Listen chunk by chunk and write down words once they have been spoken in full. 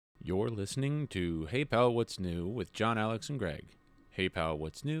You're listening to Hey Pal, What's New with John, Alex, and Greg. Hey Pal,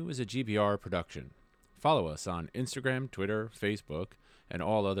 What's New is a GBR production. Follow us on Instagram, Twitter, Facebook, and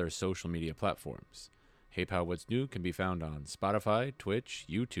all other social media platforms. Hey Pal, What's New can be found on Spotify, Twitch,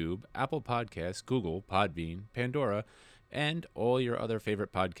 YouTube, Apple Podcasts, Google, Podbean, Pandora, and all your other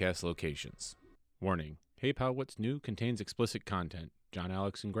favorite podcast locations. Warning, Hey Pal, What's New contains explicit content. John,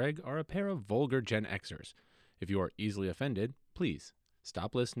 Alex, and Greg are a pair of vulgar Gen Xers. If you are easily offended, please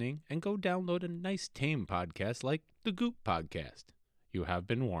stop listening and go download a nice tame podcast like the Goop Podcast. You have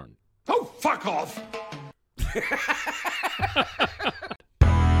been warned. Oh, fuck off!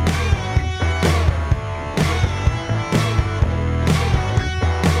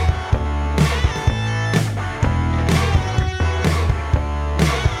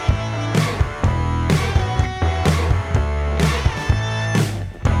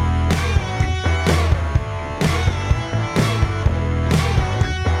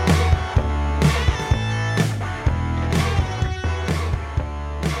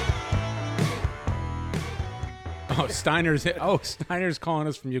 Steiner's calling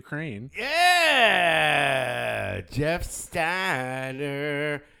us from Ukraine. Yeah! Jeff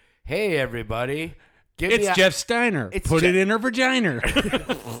Steiner. Hey, everybody. Jeff Steiner. Put it in her vagina.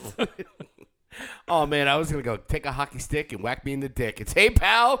 Oh, man, I was going to go take a hockey stick and whack me in the dick. It's Hey,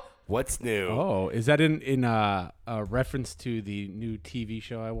 pal, what's new? Oh, is that in a reference to the new TV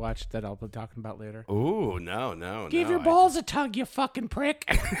show I watched that I'll be talking about later? Ooh, no. Give your balls a tug, you fucking prick.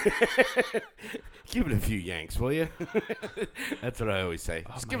 Give it a few yanks, will you? That's what I always say.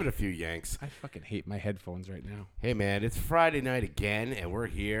 Just give it a few yanks. I fucking hate my headphones right now. Hey, man, it's Friday night again, and we're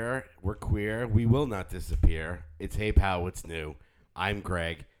here. We're queer. We will not disappear. It's Hey, pal, what's new? I'm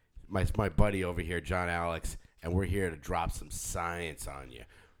Greg. My buddy over here, JohnAlex, and we're here to drop some science on you.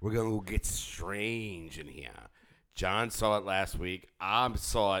 We're going to get strange in here. John saw it last week. I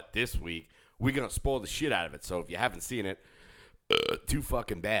saw it this week. We're going to spoil the shit out of it, so if you haven't seen it, too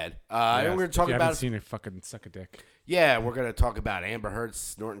fucking bad. And we're going to talk about... haven't seen it, fucking suck a dick. Yeah, we're going to talk about Amber Heard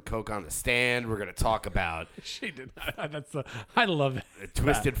snorting coke on the stand. We're going to talk about... She did not. I love it. A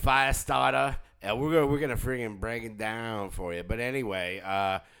Twisted Fire Starter. And we're gonna friggin' break it down for you. But anyway,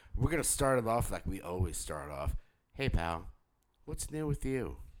 we're going to start it off like we always start off. Hey, pal, what's new with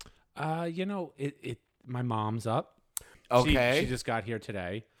you? My mom's up. Okay. She just got here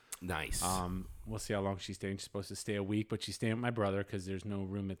today. Nice. We'll see how long she's staying. She's supposed to stay a week, but she's staying with my brother because there's no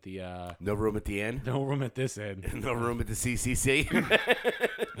room at the... no room at the inn? No room at this inn. No room at the CCC?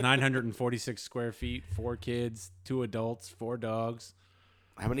 946 square feet, 4 kids, 2 adults, 4 dogs.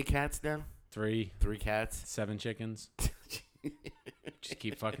 How many cats now? 3. 3 cats? 7 chickens. Just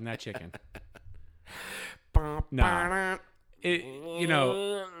keep fucking that chicken. No. It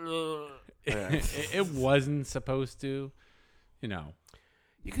wasn't supposed to,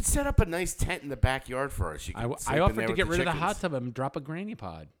 You could set up a nice tent in the backyard for us. I offered to get rid of the hot tub and drop a granny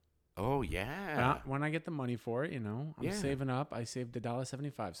pod. Oh, yeah. When I get the money for it, I'm saving up. I saved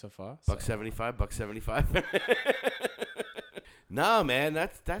 $1.75 so far. $1.75. No, man,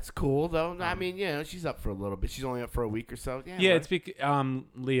 that's cool though. I mean, she's up for a little bit. She's only up for a week or so. Yeah, right? It's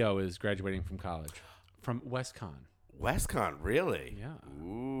Leo is graduating from college, from WestCon. WestCon, really? Yeah.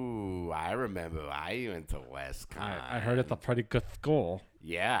 Ooh, I remember. I went to WestCon. I heard it's a pretty good school.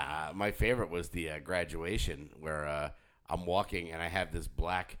 Yeah, my favorite was the graduation where I'm walking and I have this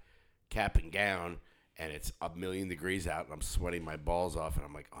black cap and gown and it's 1,000,000 degrees out and I'm sweating my balls off and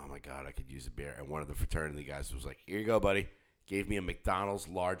I'm like, oh my God, I could use a beer. And one of the fraternity guys was like, here you go, buddy. Gave me a McDonald's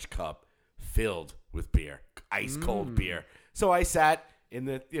large cup filled with beer, ice cold beer. So I sat in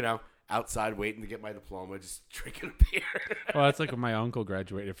the, outside waiting to get my diploma, just drinking a beer. Well, that's like when my uncle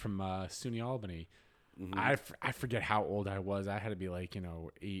graduated from SUNY Albany. Mm-hmm. I forget how old I was. I had to be like,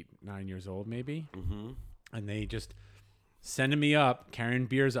 8, 9 years old maybe. Mm-hmm. And they just sending me up, carrying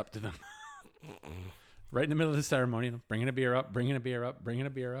beers up to them. Right in the middle of the ceremony, bringing a beer up, bringing a beer up, bringing a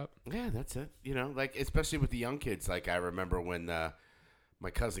beer up. Yeah, that's it. Especially with the young kids. Like I remember when my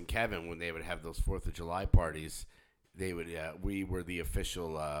cousin Kevin, when they would have those 4th of July parties, they would we were the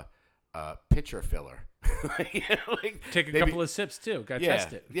official pitcher filler. Take a couple of sips too. Got to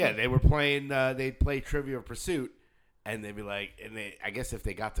test it. Yeah, they were playing. They'd play Trivia Pursuit, and they'd be like, I guess if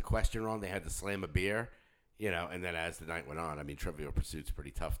they got the question wrong, they had to slam a beer. And then as the night went on, Trivia Pursuit's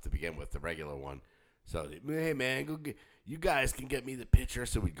pretty tough to begin with, the regular one. So, hey, man, you guys can get me the pitcher.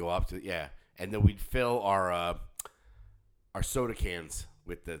 So we'd go up to, and then we'd fill our soda cans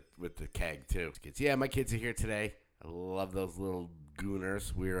with the keg, too. Yeah, my kids are here today. I love those little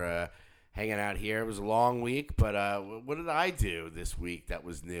gooners. We're hanging out here. It was a long week, but what did I do this week that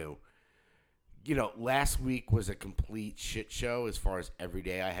was new? last week was a complete shit show as far as every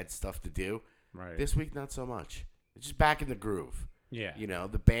day I had stuff to do. Right. This week, not so much. It's just back in the groove. Yeah.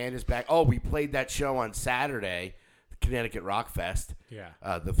 The band is back. Oh, we played that show on Saturday, the Connecticut Rock Fest. Yeah.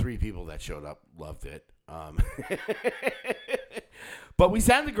 The 3 people that showed up loved it. But we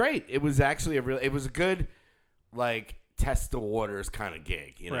sounded great. It was actually it was a good, test the waters kind of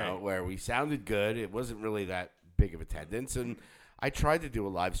gig, right. where we sounded good. It wasn't really that big of attendance, and I tried to do a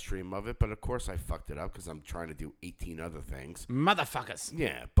live stream of it, but of course I fucked it up because I'm trying to do 18 other things. Motherfuckers.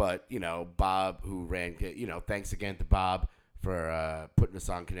 Yeah, but, Bob, who ran, thanks again to Bob for putting us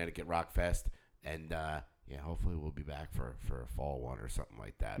on Connecticut Rock Fest. And, hopefully we'll be back for a fall one or something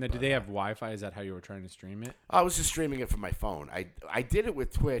like that. Now, do they have Wi-Fi? Is that how you were trying to stream it? I was just streaming it from my phone. I did it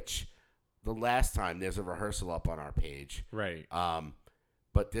with Twitch the last time. There's a rehearsal up on our page. Right.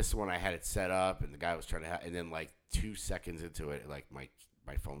 But this one I had it set up, and the guy was trying to and then 2 seconds into it,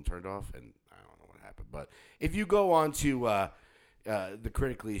 my phone turned off, and I don't know what happened. But if you go on to the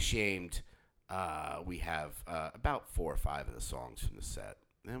Critically Ashamed, we have about 4 or 5 of the songs from the set.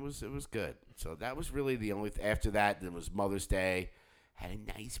 And it was good. So that was really the only. After that, there was Mother's Day. Had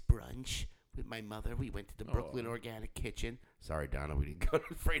a nice brunch with my mother. We went to the Brooklyn Organic Kitchen. Sorry, Donna, we didn't go to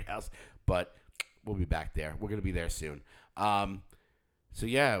the Freight House, but we'll be back there. We're gonna be there soon. So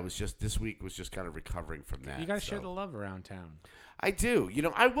yeah, it was just this week was just kind of recovering from that. You gotta share the love around town. I do.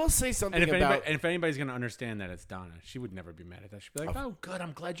 I will say something and if anybody's gonna understand that it's Donna, she would never be mad at that. She'd be like, "Oh, good.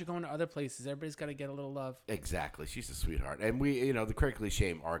 I'm glad you're going to other places. Everybody's got to get a little love." Exactly. She's a sweetheart, and we, the Critically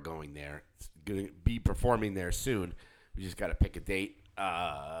Ashamed are going there. It's gonna be performing there soon. We just got to pick a date,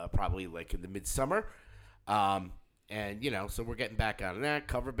 probably in the midsummer. And so we're getting back out of that.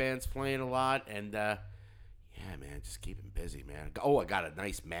 Cover band's playing a lot, and yeah, man, just keep him busy, man. Oh, I got a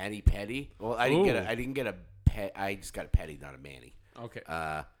nice mani pedi. Well, I didn't get a pet. I just got a pedi, not a mani. Okay.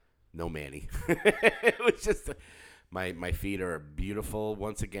 No mani. It was just my feet are beautiful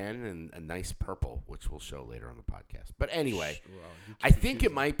once again, and a nice purple, which we'll show later on the podcast. But anyway, I think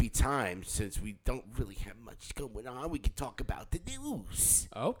it might be time, since we don't really have much going on, we can talk about the news.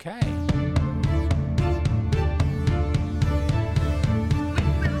 Okay.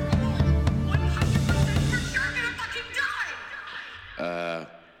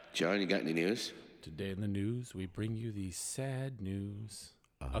 John, you got any news? Today in the news, we bring you the sad news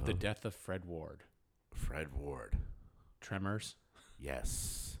of the death of Fred Ward. Fred Ward. Tremors.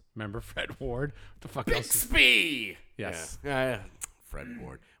 Yes. Remember Fred Ward? What the fuck else? Bixby! Yes. Yeah. Fred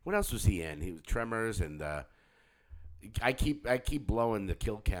Ward. What else was he in? He was Tremors, and I keep blowing the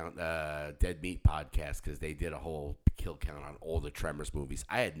kill count Dead Meat podcast because they did a whole kill count on all the Tremors movies.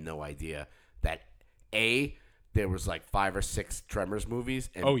 I had no idea that there was 5 or 6 Tremors movies,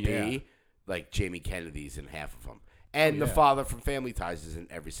 and B, Jamie Kennedy's in half of them. And the father from Family Ties is in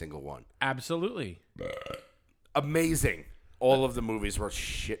every single one. Absolutely. Amazing. All of the movies were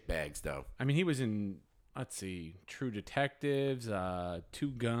shitbags, though. I mean, he was in, let's see, True Detectives,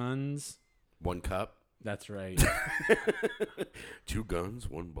 2 Guns. 1 Cup. That's right. 2 Guns,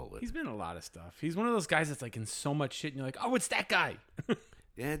 1 Bullet. He's been in a lot of stuff. He's one of those guys that's in so much shit, and you're like, oh, it's that guy.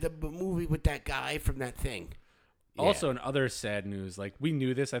 Yeah, the movie with that guy from that thing. Yeah. Also, in other sad news, we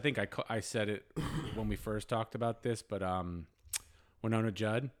knew this. I think I said it when we first talked about this, but Winona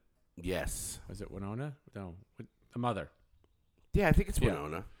Judd. Yes. Was it Winona? No, the mother. Yeah, I think it's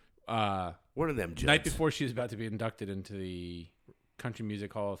Winona. One of them Judds. Night before she was about to be inducted into the Country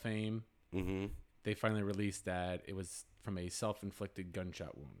Music Hall of Fame, they finally released that it was from a self-inflicted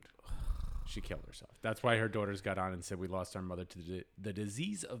gunshot wound. She killed herself. That's why her daughters got on and said we lost our mother to the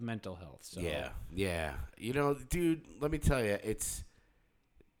disease of mental health. So. Yeah. Dude, let me tell you,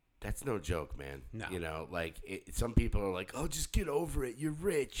 that's no joke, man. No. Some people are like, oh, just get over it. You're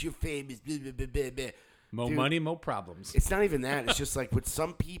rich. You're famous. Blah, blah, blah, blah, blah. More money, more problems. It's not even that. It's just with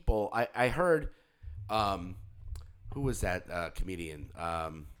some people, I heard, who was that comedian?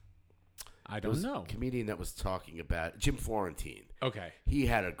 I don't know. A comedian that was talking about Jim Florentine. Okay. He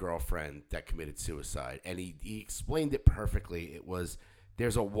had a girlfriend that committed suicide, and he explained it perfectly. It was,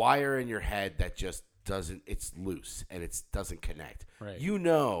 there's a wire in your head that just doesn't, it's loose, and it doesn't connect. Right. You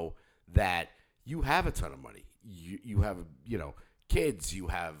know that you have a ton of money. You have, kids, you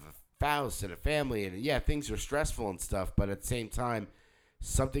have a spouse and a family, and yeah, things are stressful and stuff, but at the same time,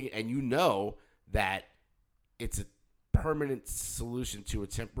 and you know that it's a permanent solution to a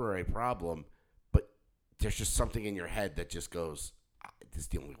temporary problem, but there's just something in your head that just goes, this is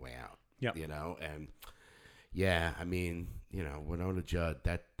the only way out. Yep. And yeah, I mean, Winona Judd,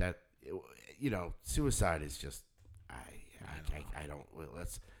 that suicide is just, I don't,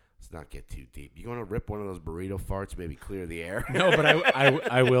 let's let's not get too deep. You going to rip one of those burrito farts, maybe clear the air? No, but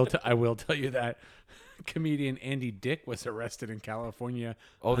I will tell you that comedian Andy Dick was arrested in California.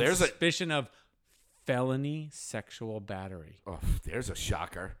 Oh, there's a suspicion of felony sexual battery. Oh, there's a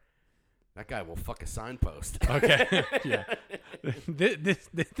shocker. That guy will fuck a signpost. Okay. Yeah. This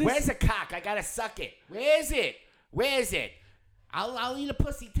Where's the cock? I gotta suck it. Where is it? Where is it? I'll eat a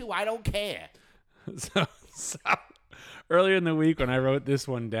pussy too. I don't care. So earlier in the week when I wrote this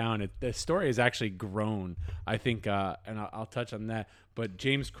one down, the story has actually grown. I think, and I'll touch on that. But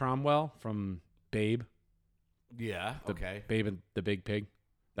James Cromwell from Babe. Yeah. Okay. Babe and the Big Pig.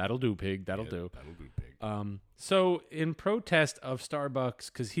 That'll do, pig. That'll do. That'll do, pig. So in protest of Starbucks,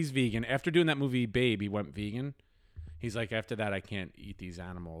 because he's vegan, after doing that movie Babe, he went vegan. He's like, after that, I can't eat these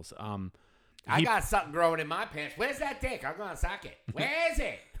animals. I got something growing in my pants. Where's that dick? I'm gonna suck it. Where is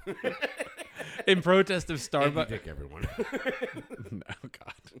it? In protest of Starbucks, dick, everyone. Oh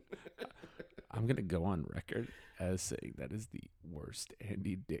God, I'm gonna go on record as saying that is the worst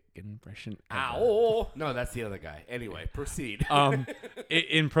Andy Dick impression ever. Ow! No, that's the other guy. Anyway, proceed.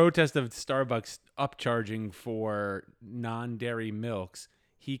 In protest of Starbucks upcharging for non-dairy milks,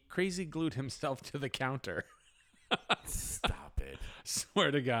 he crazy glued himself to the counter. Stop it!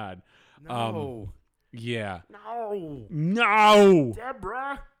 Swear to God. No. Yeah. No,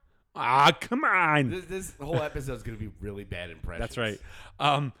 Deborah. Come on. This whole episode is going to be really bad impressions. That's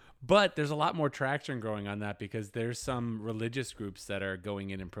right. But there's a lot more traction growing on that because there's some religious groups that are going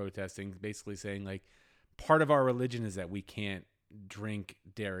in and protesting, basically saying like, part of our religion is that we can't drink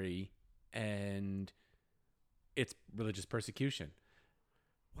dairy, and it's religious persecution.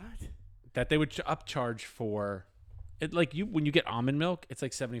 What? That they would upcharge for it, like when you get almond milk, it's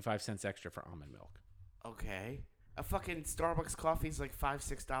like 75 cents extra for almond milk. Okay. A fucking Starbucks coffee is like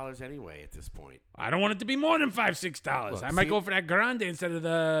 $5-6 anyway at this point. I don't want it to be more than $5-6. I might go for that grande instead of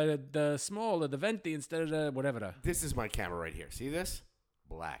the small or the venti instead of the whatever. This is my camera right here. See this?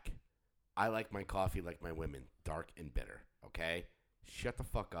 Black. I like my coffee like my women, dark and bitter. Okay? Shut the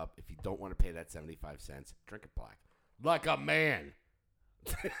fuck up. If you don't want to pay that 75 cents, drink it black. Like a man.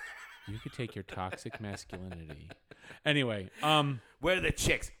 You could take your toxic masculinity. Anyway, where are the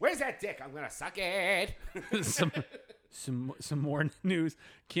chicks? Where's that dick? I'm gonna suck it. some more news.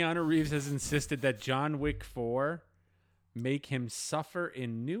 Keanu Reeves has insisted that John Wick 4 make him suffer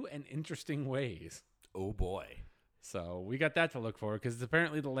in new and interesting ways. Oh boy. So we got that to look for because it's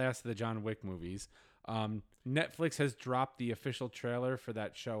apparently the last of the John Wick movies. Netflix has dropped the official trailer for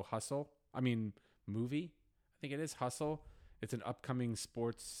that show movie. I think it is Hustle. It's an upcoming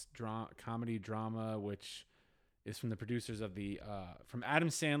sports comedy drama, which is from the producers of from Adam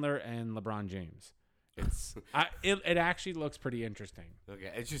Sandler and LeBron James. It actually looks pretty interesting.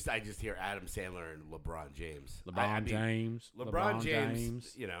 Okay, I just hear Adam Sandler and LeBron James. LeBron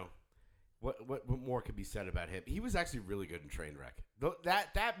James. You know, what more could be said about him? He was actually really good in Trainwreck.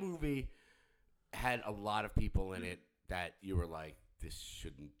 That movie had a lot of people in it that you were like, they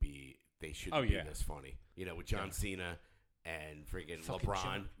shouldn't be this funny. You know, with John Cena. And freaking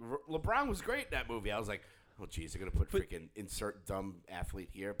LeBron. LeBron was great in that movie. I was like, oh, geez, they're going to put freaking insert dumb athlete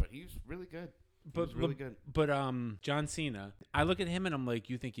here. But he was really good. But John Cena, I look at him and I'm like,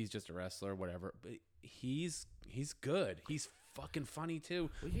 you think he's just a wrestler or whatever. But he's good. He's fucking funny,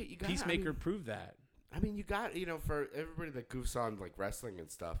 too. Well, yeah, Peacemaker proved that. I mean, you got, for everybody that goofs on like wrestling and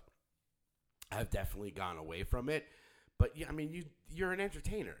stuff, I've definitely gone away from it. But, yeah, I mean, you're an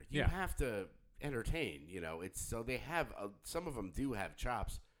entertainer. You have to entertain, it's so they have some of them do have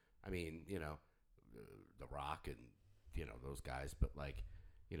chops. I mean, The Rock and those guys, but like,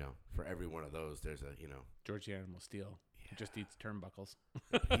 for every one of those there's a George the Animal Steel. He just eats turnbuckles.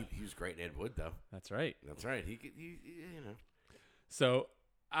 he was great in Ed Wood though. That's right. He So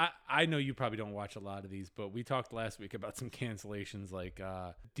I know you probably don't watch a lot of these, but we talked last week about some cancellations like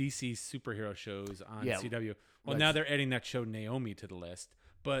DC superhero shows on CW. Well, now they're adding that show Naomi to the list.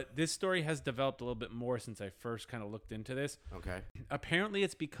 But this story has developed a little bit more since I first kind of looked into this. Okay. Apparently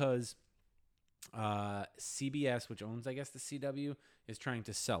it's because CBS, which owns, I guess, the CW, is trying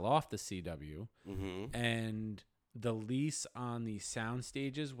to sell off the CW. Mm-hmm. And the lease on the sound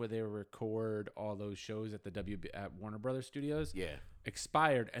stages where they record all those shows at at Warner Brothers Studios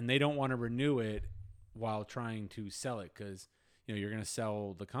expired. And they don't want to renew it while trying to sell it because you're going to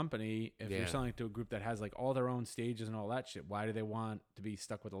sell the company. If you're selling it to a group that has like all their own stages and all that shit, why do they want to be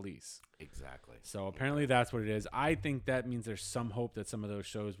stuck with a lease? Exactly. So apparently that's what it is. I think that means there's some hope that some of those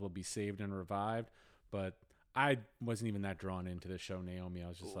shows will be saved and revived, but I wasn't even that drawn into the show Naomi. I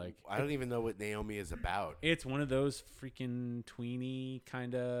was just like, I don't even know what Naomi is about. It's one of those freaking tweeny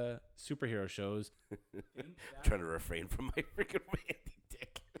kind of superhero shows. I'm trying to refrain from my freaking Randy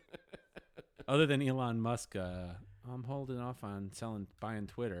Dick. Other than Elon Musk, I'm holding off on buying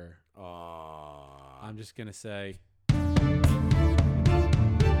Twitter. I'm just gonna say.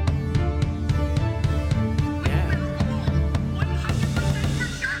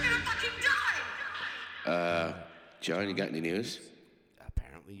 John, you got any news?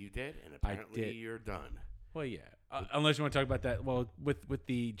 Apparently you did, and apparently you're done. Well, yeah. Unless you want to talk about that. Well, with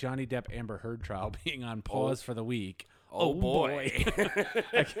the Johnny Depp Amber Heard trial being on pause for the week. Oh boy.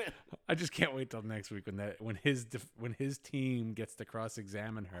 I just can't wait till next week when his team gets to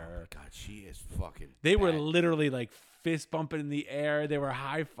cross-examine her. Oh my God, she is fucking. They were literally like fist bumping in the air. They were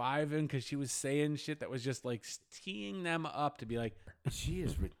high fiving because she was saying shit that was just like teeing them up to be like. She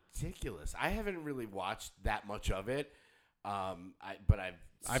is ridiculous. I haven't really watched that much of it, but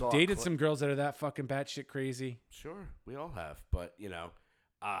I've dated some girls that are that fucking batshit crazy. Sure, we all have, but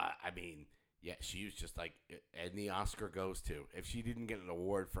I mean. Yeah, she was just like, and the Oscar goes to. If she didn't get an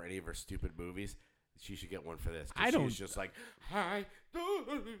award for any of her stupid movies, she should get one for this. She was just like, hi.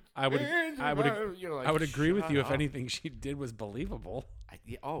 I would agree with you if anything she did was believable.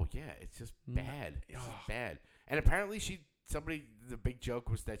 It's just bad. It's just bad. And apparently the big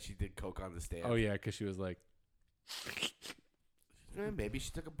joke was that she did coke on the stand. Oh yeah, because she was like, maybe she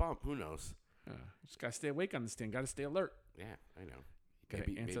took a bump. Who knows? Just gotta stay awake on the stand. Gotta stay alert. Yeah, I know.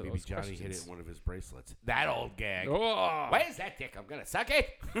 Maybe Johnny hit it in one of his bracelets. That old gag. Oh. Where's that dick? I'm going to suck it.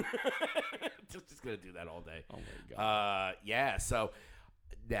 just going to do that all day. Oh, my God. Yeah, so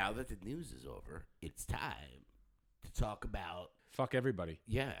now that the news is over, it's time to talk about... Fuck everybody.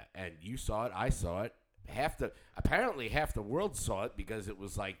 Yeah, and you saw it. I saw it. Apparently half the world saw it because it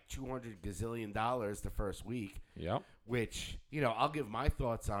was like $200 gazillion the first week. Yep. Which, I'll give my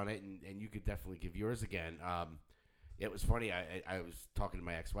thoughts on it, and you could definitely give yours again. It was funny. I was talking to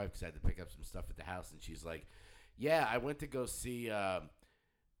my ex-wife because I had to pick up some stuff at the house, and she's like, yeah, I went to go see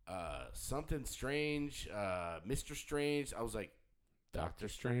Something Strange, Mr. Strange. I was like, Doctor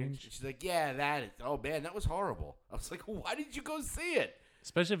Strange? And she's like, yeah, oh, man, that was horrible. I was like, why did you go see it?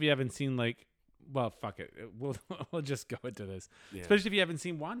 Especially if you haven't seen, fuck it. We'll just go into this. Yeah. Especially if you haven't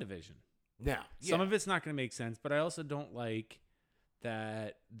seen WandaVision. No. Some of it's not going to make sense, but I also don't like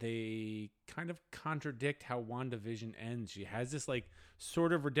that they kind of contradict how WandaVision ends. She has this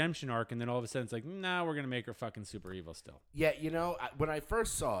sort of redemption arc, and then all of a sudden it's like, nah, we're gonna make her fucking super evil still. Yeah, when I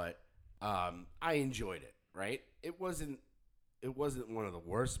first saw it, I enjoyed it. Right? It wasn't one of the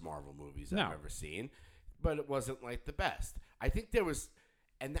worst Marvel movies I've ever seen, but it wasn't like the best. I think there was,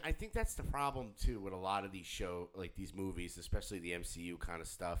 and I think that's the problem too with a lot of these these movies, especially the MCU kind of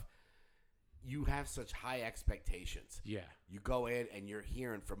stuff. You have such high expectations. Yeah. You go in and you're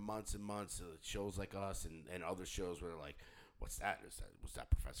hearing for months and months shows like us and other shows where they're like, what's that? Was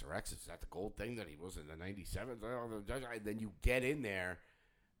that Professor X? Is that the gold thing that he was in the 97? And then you get in there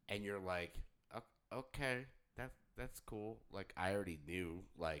and you're like, okay, that's cool. Like, I already knew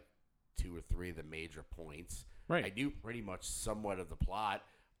 2 or 3 of the major points. Right. I knew pretty much somewhat of the plot.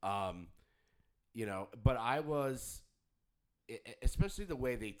 But I was... especially the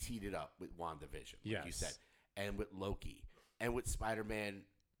way they teed it up with WandaVision, like you said, and with Loki, and with Spider-Man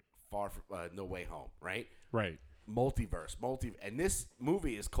No Way Home, right? Right. Multiverse. And this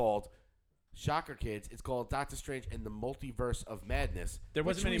movie is called, shocker kids, it's called Doctor Strange and the Multiverse of Madness. There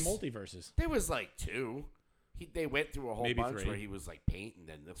wasn't many multiverses. There was 2. They went through a whole bunch 3. where he was paint, and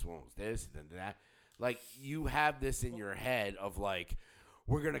then this one was this, and then that. You have this in your head of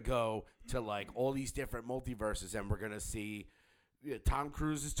we're going to go to all these different multiverses, and we're going to see Tom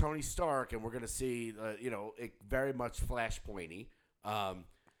Cruise is Tony Stark, and we're going to see, it very much Flashpoint-y,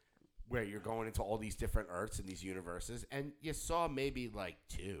 where you're going into all these different Earths and these universes. And you saw maybe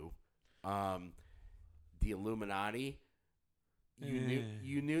 2. The Illuminati,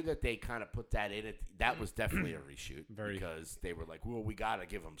 you knew that they kind of put that in it. That was definitely a reshoot because they were like, well, we got to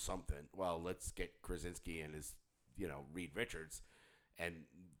give him something. Well, let's get Krasinski and his, Reed Richards and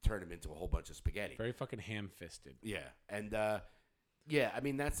turn him into a whole bunch of spaghetti. Very fucking ham-fisted. Yeah. And, yeah, I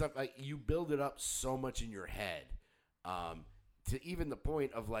mean, that's stuff, you build it up so much in your head, to even the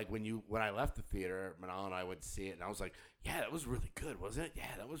point of when I left the theater, Manal and I went to see it, and I was like, yeah, that was really good, wasn't it? Yeah,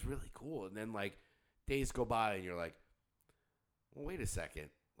 that was really cool. And then days go by, and you're like, well, wait a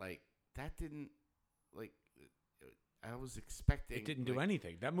second, that didn't, I was expecting. It didn't do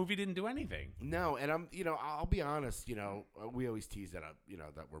anything. That movie didn't do anything. No, and I'll be honest, we always tease that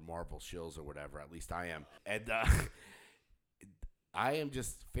that we're Marvel shills or whatever. At least I am, and I am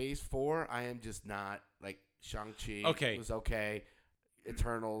just Phase 4. I am just not Shang-Chi. Okay. Was okay.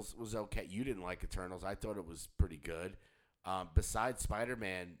 Eternals was okay. You didn't like Eternals. I thought it was pretty good. Besides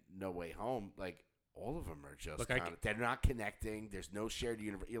Spider-Man No Way Home, all of them are just they're not connecting. There's no shared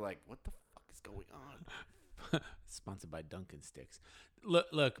universe. You're like, what the fuck is going on? Sponsored by Dunkin' Sticks.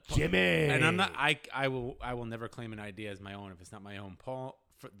 Look, Jimmy. And I'm not. I will never claim an idea as my own if it's not my own. Paul,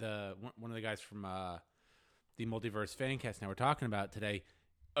 for one of the guys from the Multiverse Fancast now we're talking about today,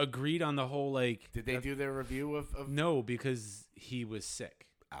 agreed on the whole like. Did they do their review of? No, because he was sick.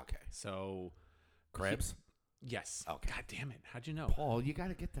 Okay. So. Crabs. Yes. Okay. God damn it! How'd you know? Paul, you got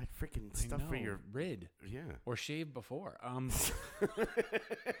to get that freaking stuff for your rid. Yeah. Or shave before.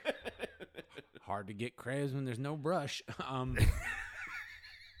 Hard to get crabs when there's no brush.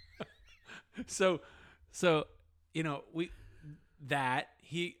 So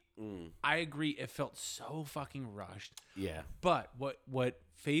I agree. It felt so fucking rushed. Yeah. But what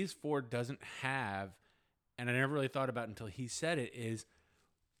Phase 4 doesn't have, and I never really thought about it until he said it, is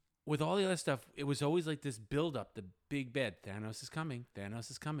with all the other stuff, it was always like this build up, the big bad. Thanos is coming. Thanos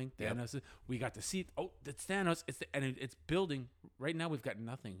is coming. Thanos is. We got to see. Oh, that's Thanos. It's building. Right now, we've got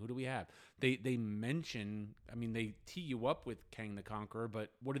nothing. Who do we have? They mention. I mean, they tee you up with Kang the Conqueror, but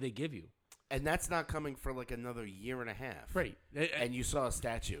what do they give you? And that's not coming for like another year and a half. Right. And you saw a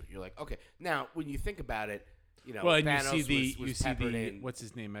statue. You're like, okay. Now, when you think about it, well, and Thanos you see the in. what's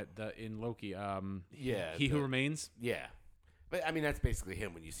his name in Loki? He Who Remains. Yeah. But I mean, that's basically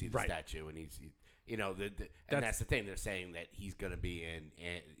him when you see the statue, and he's, and that's the thing. They're saying that he's going to be in,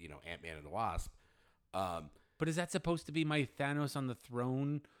 Ant-Man and the Wasp. But is that supposed to be my Thanos on the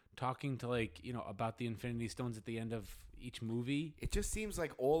throne talking to about the Infinity Stones at the end of each movie? It just seems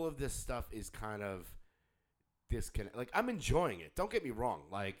like all of this stuff is kind of disconnect. Like, I'm enjoying it. Don't get me wrong.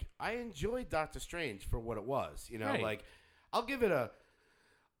 Like, I enjoyed Doctor Strange for what it was. Right. Like, I'll give it a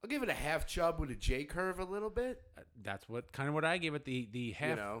half chub with a J curve a little bit. That's what I gave it, the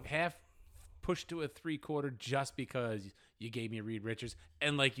half pushed to a 3/4 just because you gave me Reed Richards.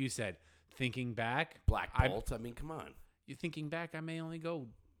 And like you said, thinking back, Black Bolt. I mean, come on. You thinking back, I may only go,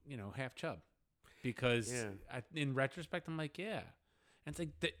 half chub because in retrospect, I'm like, yeah. And it's like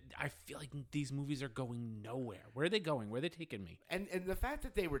I feel like these movies are going nowhere. Where are they going? Where are they taking me? And the fact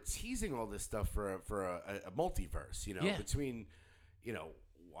that they were teasing all this stuff for a multiverse, between,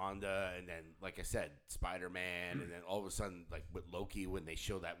 Wanda and then, like I said, Spider-Man, and then all of a sudden, like with Loki, when they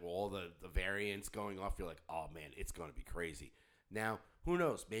show that all the variants going off, you're like, oh man, it's going to be crazy. Now, who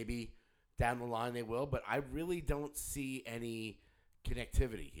knows? Maybe down the line they will, but I really don't see any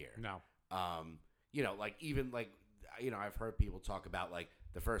connectivity here. No. I've heard people talk about like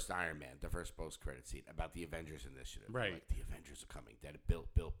the first Iron Man, the first post-credit scene, about the Avengers Initiative. Right. Like the Avengers are coming. That it built.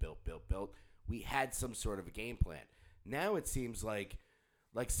 We had some sort of a game plan. Now it seems like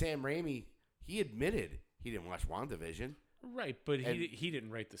Sam Raimi, he admitted he didn't watch WandaVision. Right, but he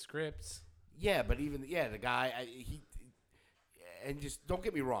didn't write the scripts. Yeah, but even the guy, and just don't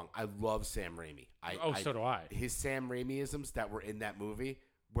get me wrong, I love Sam Raimi. So do I. His Sam Raimi-isms that were in that movie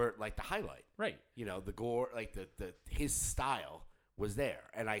were like the highlight. Right. The gore, like his style was there,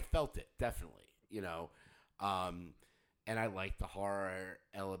 and I felt it definitely. And I liked the horror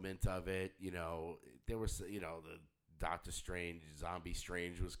element of it. There was the Doctor Strange, Zombie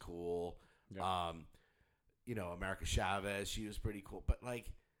Strange was cool. Yep. America Chavez, she was pretty cool. But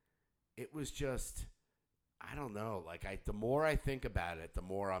like, it was just, I don't know. Like the more I think about it, the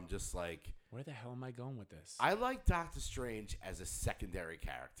more I'm just like, where the hell am I going with this? I like Doctor Strange as a secondary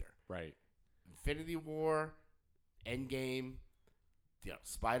character. Right. Infinity War, Endgame,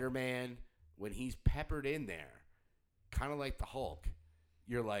 Spider-Man, when he's peppered in there, kind of like the Hulk,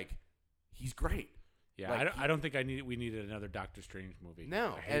 you're like, he's great. Yeah, like, I don't think we needed another Doctor Strange movie.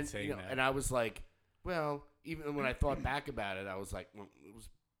 No, I hate saying that. And I was like, well, even when I thought back about it, I was like, well,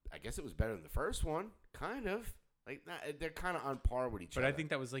 I guess it was better than the first one, kind of. Like, they're kind of on par with each other. But I think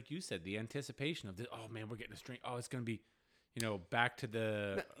that was, like you said, the anticipation of, oh, man, we're getting a Strange. Oh, it's going to be, back to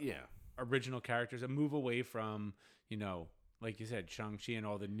the original characters, a move away from, like you said, Shang-Chi and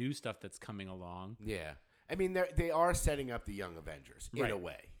all the new stuff that's coming along. Yeah. I mean, they are setting up the Young Avengers in a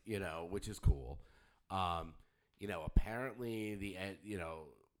way, which is cool. Apparently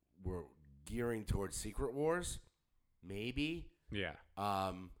we're gearing towards Secret Wars, maybe. Yeah.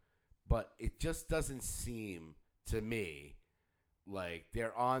 But it just doesn't seem to me like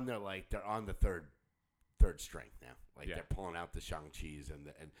they're on the third strength now. Like they're pulling out the Shang-Chi's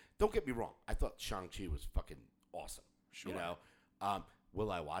and don't get me wrong, I thought Shang-Chi was fucking awesome. Sure.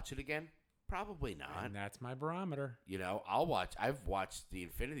 Will I watch it again? Probably not. And that's my barometer. I've watched the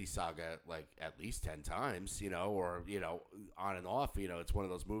Infinity Saga like at least 10 times, or on and off. It's one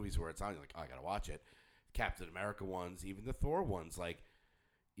of those movies where it's on, you're like, oh, I gotta watch it. Captain America ones, even the Thor ones, like,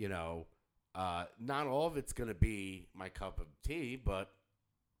 not all of it's gonna be my cup of tea, but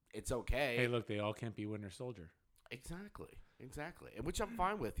it's okay. Hey, look, they all can't be Winter Soldier. Exactly. exactly. And which I'm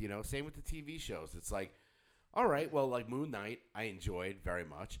fine with. Same with the TV shows. It's like, all right, well, like Moon Knight, I enjoyed very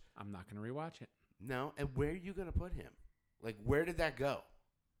much. I'm not going to rewatch it. No, and where are you going to put him? Like, where did that go?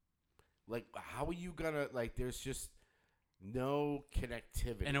 Like, how are you going to, like, there's just no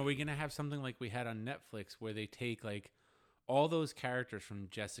connectivity. And are we going to have something like we had on Netflix where they take, like, all those characters from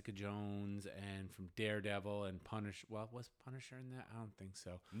Jessica Jones and from Daredevil and Punisher? Well, was Punisher in that? I don't think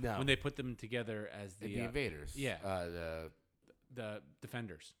so. No. When they put them together as the Invaders. Yeah. The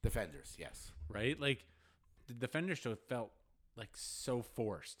Defenders. Defenders, yes. Right? Like, the Defenders show felt, like, so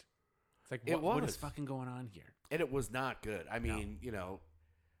forced. It's like, It was. What is fucking going on here? And it was not good. I mean,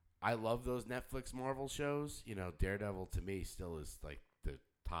 I love those Netflix Marvel shows. Daredevil to me still is like the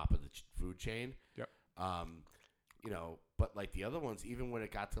top of the food chain. Yep. But like the other ones, even when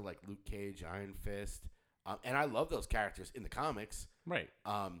it got to like Luke Cage, Iron Fist, and I love those characters in the comics. Right.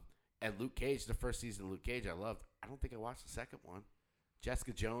 And Luke Cage, the first season of Luke Cage, I loved. I don't think I watched the second one.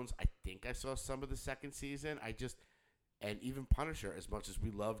 Jessica Jones, I think I saw some of the second season. And even Punisher, as much as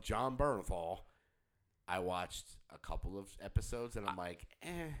we love John Bernthal, I watched a couple of episodes, and I'm like,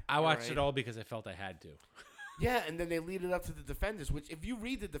 I watched it all because I felt I had to. Yeah, and then they lead it up to the Defenders, which if you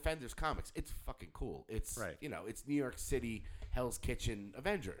read the Defenders comics, it's fucking cool. It's right. It's New York City Hell's Kitchen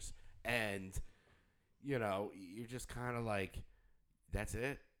Avengers, and you're just kind of like, that's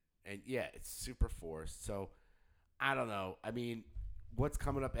it, and yeah, it's super forced. So I don't know. I mean, what's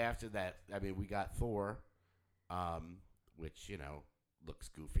coming up after that? I mean, we got Thor, which looks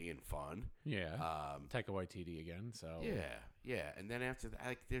goofy and fun. Yeah. Taika Waititi again. So yeah, and then after that,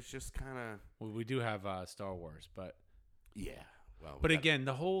 like, there's just kind of. Well, we do have Star Wars, but yeah. Well, but again,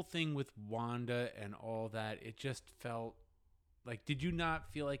 the whole thing with Wanda and all that, it just felt like. Did you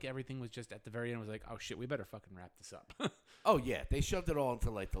not feel like everything was just at the very end was like, oh shit, we better fucking wrap this up? Oh yeah, they shoved it all into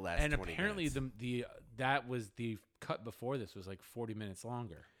like the last. And 20 apparently minutes. that was the cut before this was like 40 minutes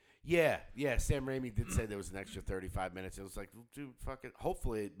longer. Yeah. Sam Raimi did say there was an extra 35 minutes. It was like, dude, fuck it.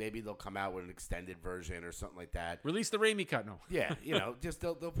 Hopefully, maybe they'll come out with an extended version or something like that. Release the Raimi cut, no. Yeah, just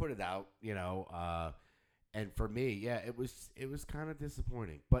they'll put it out, And for me, yeah, it was kind of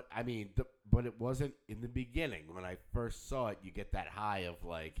disappointing. But I mean, but it wasn't in the beginning when I first saw it. You get that high of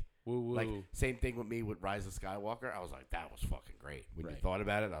like, woo woo. Like same thing with me with Rise of Skywalker. I was like, that was fucking great. When you thought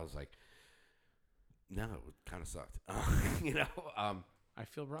about it, I was like, no, it kind of sucked. I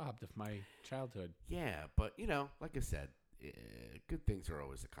feel robbed of my childhood. Yeah, but like I said, good things are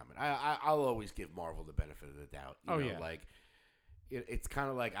always coming. I'll always give Marvel the benefit of the doubt. Yeah. Like it's kind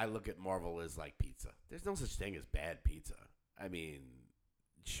of like I look at Marvel as like pizza. There's no such thing as bad pizza. I mean,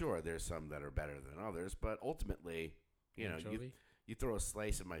 sure, there's some that are better than others, but ultimately, you throw a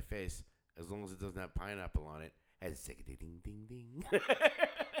slice in my face, as long as it doesn't have pineapple on it, and ding ding ding.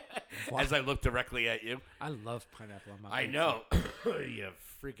 As I look directly at you. I love pineapple on my pizza. I know. You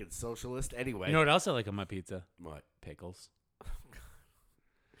freaking socialist. Anyway. You know what else I like on my pizza? What? Pickles.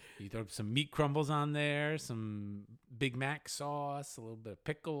 You throw some meat crumbles on there, some Big Mac sauce, a little bit of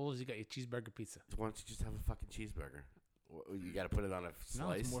pickles. You got your cheeseburger pizza. Why don't you just have a fucking cheeseburger? You got to put it on a slice.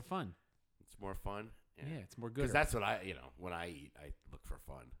 No, it's more fun. It's more fun? Yeah, it's more good. Because that's what when I eat, I look for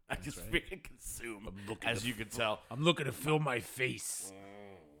fun. I just freaking consume, as you can tell. I'm looking to fill my face.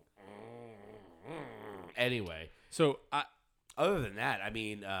 Anyway, so other than that, I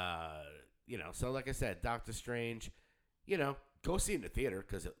mean, so like I said, Doctor Strange, go see it in the theater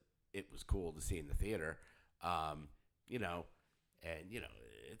because it was cool to see in the theater, and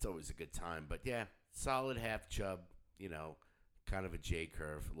it's always a good time. But yeah, solid half chub, kind of a J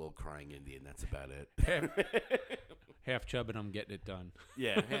curve, a little crying Indian. That's about it. Half chub and I'm getting it done.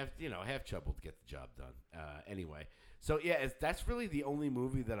 Yeah, half chub will get the job done. Anyway, so yeah, that's really the only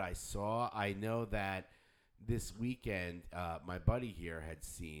movie that I saw. I know that this weekend, my buddy here had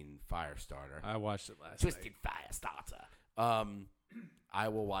seen Firestarter. I watched it last Twisted night. Firestarter. I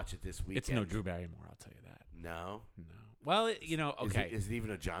will watch it this weekend. It's no Drew Barrymore, I'll tell you that. No? No. Well, okay. Is it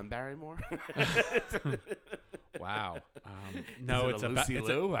even a John Barrymore? Wow. No, it's a Lucy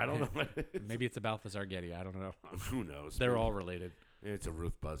Liu? I don't know. Maybe it's a Balthazar Getty. I don't know. Who knows? They're all related. It's a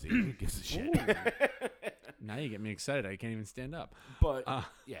Ruth Buzzy. Who gives a shit? Now you get me excited. I can't even stand up. But,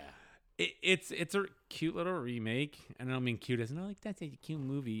 yeah. It's a cute little remake, and I don't mean cute as like that's a cute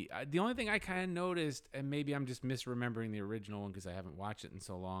movie. The only thing I kind of noticed, and maybe I'm just misremembering the original one because I haven't watched it in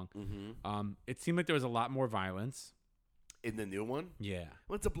so long. Mm-hmm. It seemed like there was a lot more violence in the new one. Yeah,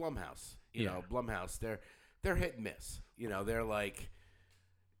 well, it's a Blumhouse. You know, Blumhouse. They're hit and miss. They're like,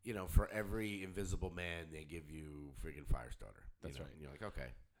 for every Invisible Man, they give you freaking Firestarter. That's right. And you're like,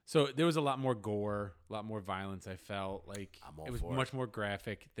 okay. So there was a lot more gore, a lot more violence. I felt like it was much more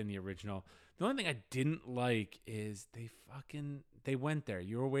graphic than the original. The only thing I didn't like is they went there.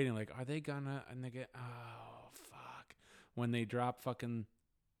 You were waiting like, are they gonna? And they get, oh fuck, when they drop fucking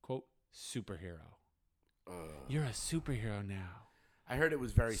quote superhero. You're a superhero now. I heard it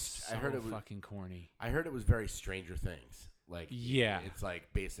was very. So I heard it was fucking corny. I heard it was very Stranger Things. Like it's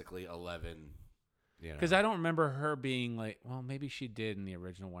like basically 11. Because I don't remember her being like, well, maybe she did in the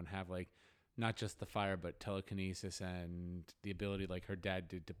original one have like not just the fire, but telekinesis and the ability like her dad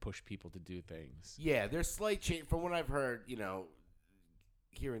did to push people to do things. Yeah, there's slight change from what I've heard,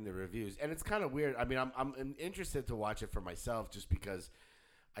 hearing the reviews. And it's kind of weird. I mean, I'm interested to watch it for myself just because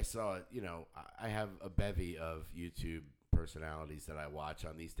I saw it, I have a bevy of YouTube personalities that I watch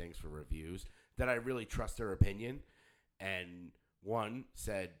on these things for reviews that I really trust their opinion. And one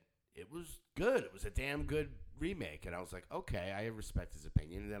said, it was good. It was a damn good remake. And I was like, okay, I respect his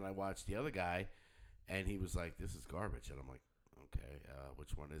opinion. And then I watched the other guy, and he was like, this is garbage. And I'm like, okay,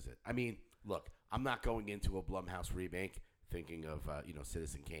 which one is it? I mean, look, I'm not going into a Blumhouse remake thinking of,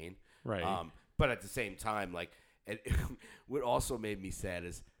 Citizen Kane. Right. But at the same time, like, what also made me sad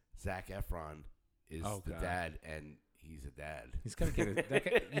is Zac Efron is the dad, and he's a dad. He's got to get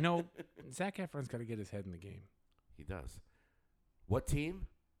Zac Efron's got to get his head in the game. He does. What team?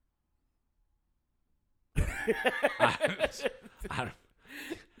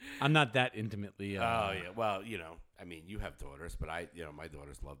 I'm not that intimately. Oh yeah, well, I mean, you have daughters, but my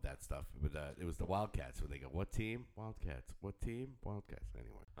daughters love that stuff. But it was the Wildcats where they go, "What team? Wildcats. What team? Wildcats."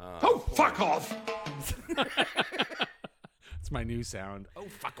 Anyway. Fuck off! It's my new sound. Oh,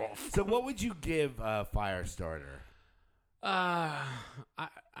 fuck off! So, what would you give Firestarter?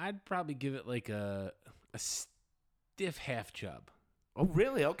 I'd probably give it like a stiff half chub. Oh,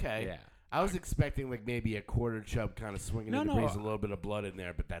 really? Okay. Yeah. I was expecting like maybe a quarter chub kind of swinging in the breeze, a little bit of blood in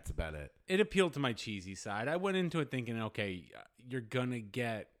there, but that's about it. It appealed to my cheesy side. I went into it thinking, okay, you're going to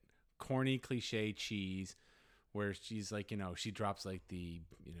get corny cliche cheese where she's like, she drops like the,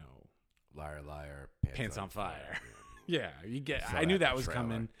 liar, liar, pants on fire. Yeah, you get. I knew that was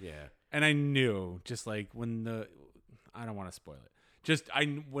coming. Yeah. And I knew just like when I don't want to spoil it. Just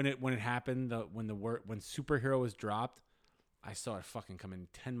when it happened, when superhero was dropped, I saw it fucking coming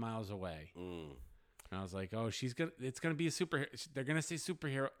 10 miles away. And I was like, oh, it's going to be a superhero. They're going to say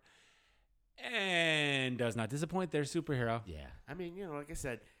superhero. And does not disappoint their superhero. Yeah. I mean, like I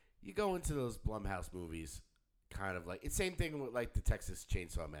said, you go into those Blumhouse movies kind of like, it's same thing with like the Texas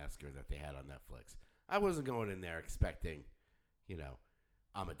Chainsaw Massacre that they had on Netflix. I wasn't going in there expecting,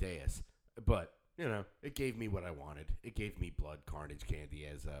 Amadeus. But, it gave me what I wanted. It gave me blood, carnage, candy,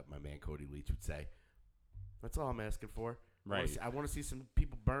 as my man Cody Leach would say. That's all I'm asking for. Right. I want to see some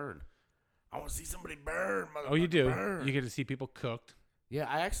people burn. I want to see somebody burn. Oh, you do? Burn. You get to see people cooked.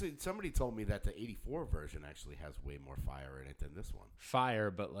 Yeah, somebody told me that the 84 version actually has way more fire in it than this one. Fire,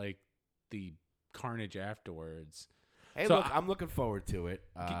 but like the carnage afterwards. Hey, so I'm looking forward to it.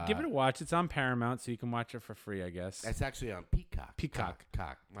 Give it a watch. It's on Paramount, so you can watch it for free, I guess. It's actually on Peacock.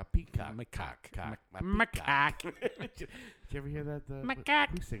 Cock. My peacock. My cock. My cock. Did you ever hear that? My cock.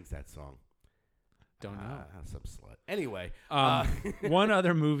 Who sings that song? Don't know. Some slut. Anyway. One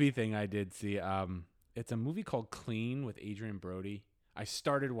other movie thing I did see. It's a movie called Clean with Adrian Brody. I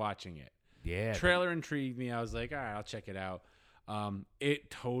started watching it. Yeah. Trailer intrigued me. I was like, all right, I'll check it out.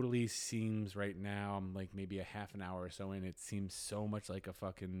 It totally seems right now, I'm like maybe a half an hour or so in, it seems so much like a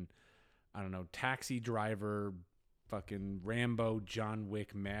fucking, I don't know, Taxi Driver, fucking Rambo, John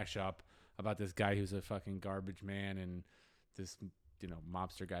Wick mashup about this guy who's a fucking garbage man and this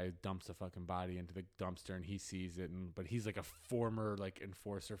mobster guy who dumps a fucking body into the dumpster and he sees it, but he's like a former like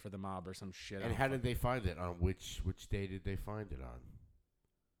enforcer for the mob or some shit. And how did they find it? On which day did they find it on?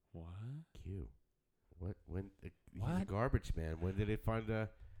 What? Q. What? When? He's What? a garbage man. When did they find the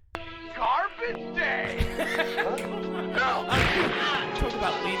Garbage day! No! Talk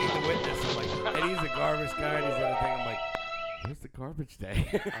about leading the witness. I'm like, and he's a garbage guy and he's the other thing. I'm like, where's the garbage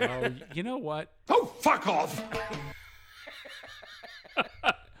day? Oh, you know what? Oh, fuck off!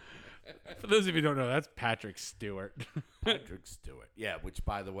 For those of you who don't know, that's Patrick Stewart. Patrick Stewart. Yeah, which,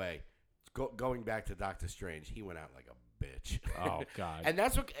 by the way, going back to Doctor Strange, he went out like a bitch. Oh, God. And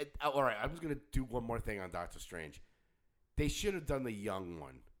that's what... All right, I'm just going to do one more thing on Doctor Strange. They should have done the young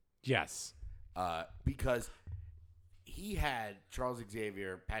one. Yes. Because he had Charles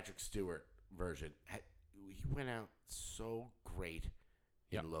Xavier, Patrick Stewart version. He went out so great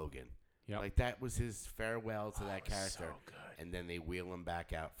in Logan. Yep. Like, that was his farewell to that character. So good. And then they wheel him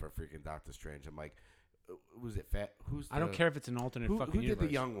back out for freaking Doctor Strange. I'm like, was it I don't care if it's an alternate fucking Who did universe.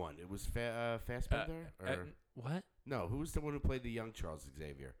 the young one? It was Fassbender? What? No, who's the one who played the young Charles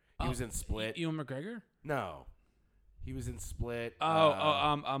Xavier? He was in Split. Ewan McGregor? No, he was in Split.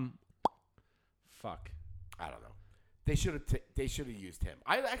 Fuck. I don't know. They should have used him.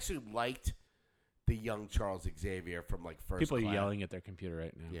 I actually liked the young Charles Xavier from like First People Class. are yelling at their computer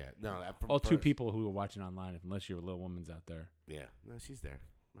right now. Yeah, no. All two people who are watching online, unless you're a little woman's out there. Yeah, no, she's there.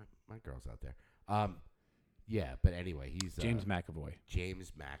 My girl's out there. Yeah, but anyway, he's James McAvoy.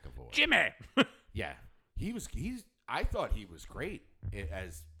 James McAvoy. Jimmy. Yeah, he's. I thought he was great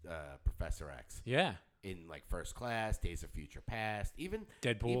as Professor X. Yeah. In like First Class, Days of Future Past, even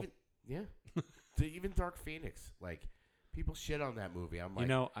Deadpool. Even Dark Phoenix. Like people shit on that movie. I'm like,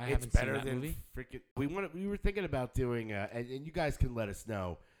 I haven't seen that movie. Freaking. We were thinking about doing, and you guys can let us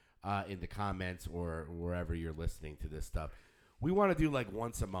know in the comments or wherever you're listening to this stuff. We want to do like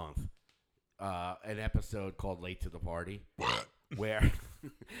once a month an episode called Late to the Party, where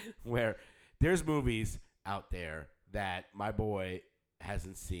there's movies out there that my boy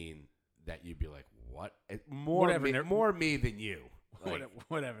hasn't seen that you'd be like, what? More me than you. Like,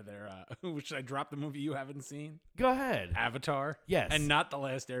 Whatever. Should I drop the movie you haven't seen? Go ahead. Avatar? Yes. And not The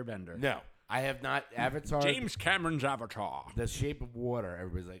Last Airbender? No. I have not. Avatar. James Cameron's Avatar. The Shape of Water.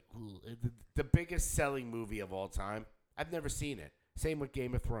 Everybody's like, ooh, the biggest selling movie of all time. I've never seen it. Same with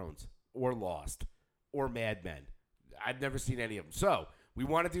Game of Thrones or Lost or Mad Men. I've never seen any of them. So we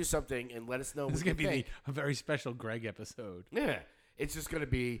want to do something and let us know. This is going to be a very special Greg episode. Yeah. It's just going to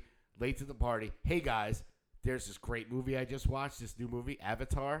be Late to the Party. Hey, guys. There's this great movie I just watched, this new movie,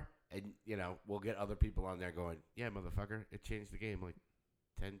 Avatar, and, we'll get other people on there going, yeah, motherfucker, it changed the game like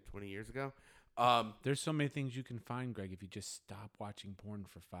 10, 20 years ago. There's so many things you can find, Greg, if you just stop watching porn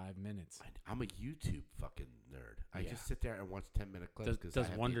for 5 minutes. I'm a YouTube fucking nerd. I just sit there and watch 10-minute clips because I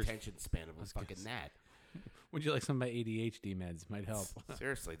have the attention span of a fucking gnat. Would you like some of my ADHD meds? Might help.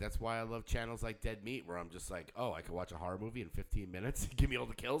 Seriously, that's why I love channels like Dead Meat, where I'm just like, oh, I can watch a horror movie in 15 minutes. Give me all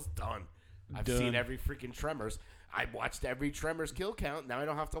the kills. Done. I've seen every freaking Tremors. I watched every Tremors kill count. Now I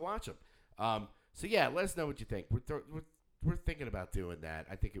don't have to watch them. So yeah, let us know what you think. We're thinking about doing that.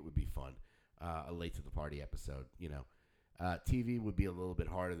 I think it would be fun. A Late to the Party episode. TV would be a little bit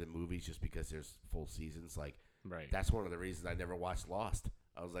harder than movies just because there's full seasons. Like, right. That's one of the reasons I never watched Lost.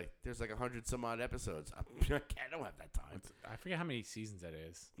 I was like, there's like 100 some odd episodes. I don't have that time. I forget how many seasons that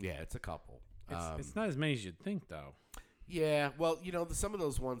is. Yeah, it's a couple. It's not as many as you'd think, though. Yeah, well, some of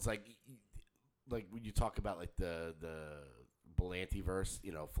those ones like when you talk about like the Belantiverse,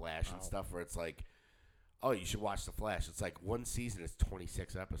 Flash and stuff, where it's like, oh, you should watch the Flash. It's like one season is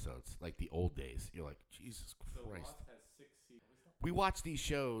 26 episodes, like the old days. You're like, Jesus Christ. Lost has 6 seasons. We watch these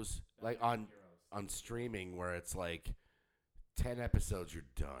shows like on streaming where it's like 10 episodes, you're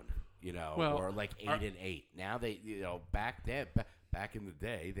done. Or like 8 and 8. Now they, back in the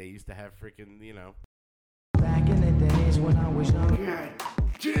day, they used to have freaking, Back in the days when I was young. God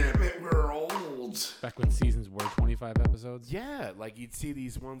damn it, we're old. Back when seasons were 25 episodes? Yeah, like you'd see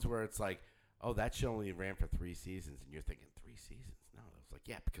these ones where it's like, oh, that show only ran for 3 seasons, and you're thinking 3 seasons? No, it was like,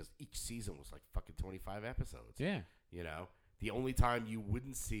 yeah, because each season was like fucking 25 episodes. Yeah. The only time you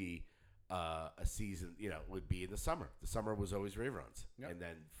wouldn't see a season, would be in the summer. The summer was always reruns. Yep. And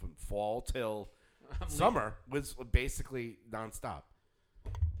then from fall till summer was basically nonstop.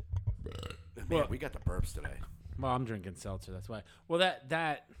 Man, we got the burps today. Well, I'm drinking seltzer. That's why. Well,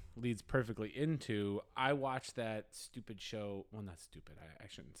 that leads perfectly into, I watched that stupid show. Well, not stupid. I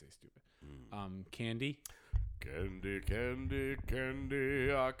shouldn't say stupid. Candy. Candy, candy,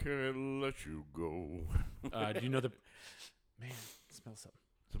 candy, I can't let you go. Do you know the... Man, smell something.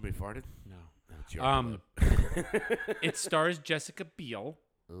 Somebody farted? No. It's your It stars Jessica Biel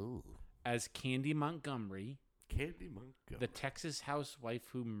Ooh. as Candy Montgomery, Candy Montgomery. the Texas housewife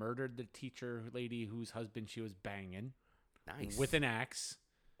who murdered the teacher lady whose husband she was banging. Nice. With an axe.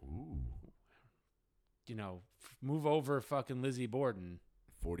 Ooh. Move over fucking Lizzie Borden.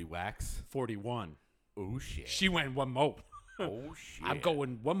 40 wax. 41. Oh, shit. She went one more. Oh, shit. I'm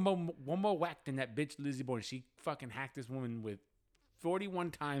going one more whack than that bitch Lizzie Borden. She fucking hacked this woman with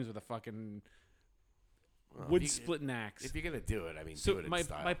 41 times with a fucking wood splitting axe. If you're going to do it, I mean, So do it in my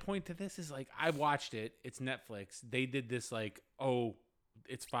style. point to this is, like, I watched it. It's Netflix. They did this, like, oh,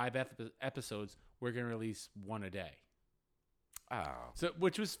 it's 5 episodes. We're going to release one a day. Oh. So,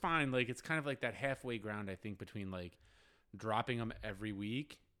 which was fine. Like, it's kind of like that halfway ground, I think, between, like, dropping them every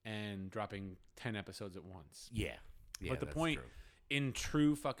week and dropping 10 episodes at once. Yeah. But the that's point, true. in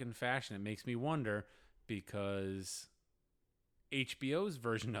true fucking fashion, it makes me wonder, because HBO's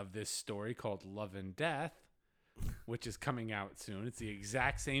version of this story, called Love and Death, which is coming out soon. It's the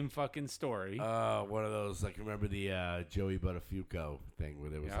exact same fucking story. One of those, like, remember the Joey Buttafuoco thing where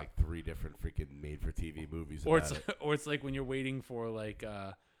there was like 3 different freaking made-for-TV movies about it. Or it's like when you're waiting for, like,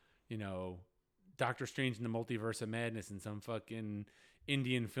 Doctor Strange in the Multiverse of Madness, and some fucking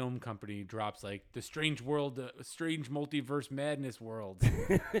Indian film company drops like the strange multiverse madness world.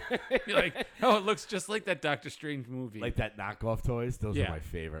 You're like, oh, it looks just like that Doctor Strange movie. Like that knockoff toys. Those are my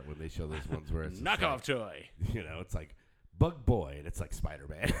favorite when they show those ones where it's knockoff toy. You know, it's like Bug Boy and it's like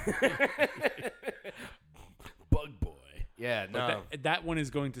Spider-Man. Bug Boy. Yeah, no. But that one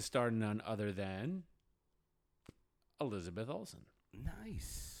is going to star none other than Elizabeth Olsen.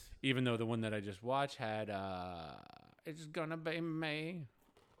 Nice. Even though the one that I just watched had it's gonna be me.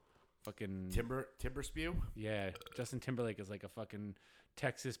 Fucking Timber Spew? Yeah. Justin Timberlake is like a fucking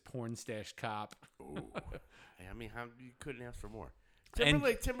Texas porn stash cop. Ooh. I mean, you couldn't ask for more.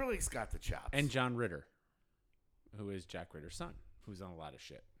 Timberlake's got the chops. And John Ritter, who is Jack Ritter's son, who's on a lot of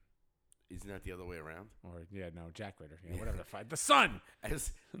shit. Isn't that the other way around? Or Jack Ritter. Yeah, whatever the fight. The son!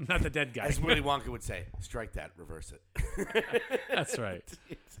 Not the dead guy. As Willy Wonka would say, strike that, reverse it. That's right.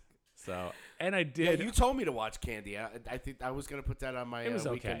 So, and I did. Yeah, you told me to watch Candy. I think I was going to put that on my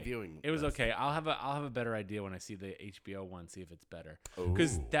weekend viewing. It was okay. I'll have a better idea when I see the HBO one, see if it's better.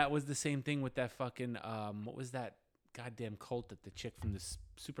 Because that was the same thing with that fucking what was that goddamn cult that the chick from the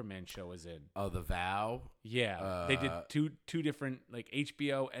Superman show was in? Oh, The Vow. Yeah, they did two different, like,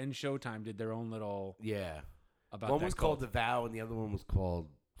 HBO and Showtime did their own little about one that was cult. called The Vow and the other one was called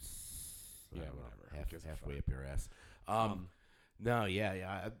whatever. halfway up your ass. No,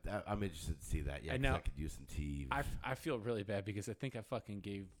 I'm interested to see that. Yeah, because I could use some tea. I feel really bad because I think I fucking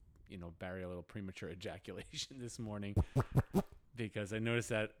gave Barry a little premature ejaculation this morning because I noticed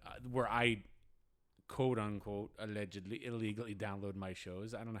that where I quote unquote allegedly illegally download my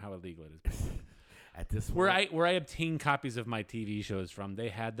shows. I don't know how illegal it is. At this where I obtain copies of my TV shows from, they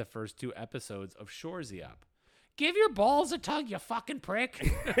had the first 2 episodes of Shoresy up. Give your balls a tug, you fucking prick.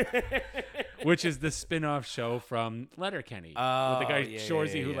 Which is the spin-off show from Letterkenny. With the guy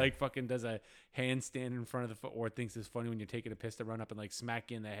Shoresy who like fucking does a handstand in front of the or thinks it's funny when you're taking a piss to run up and like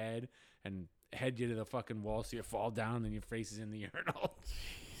smack you in the head and head you to the fucking wall so you fall down and then your face is in the urinal.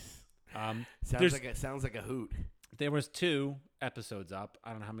 Sounds like a hoot. There was 2 episodes up.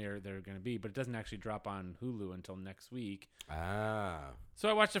 I don't know how many there are going to be, but it doesn't actually drop on Hulu until next week. So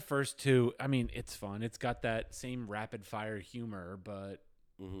I watched the first 2. I mean, it's fun. It's got that same rapid fire humor, but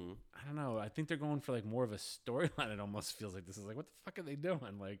I don't know. I think they're going for like more of a storyline. It almost feels like this is like, what the fuck are they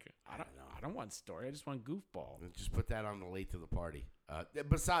doing? Like, I don't know. I don't want story. I just want goofball. Just put that on the late to the party.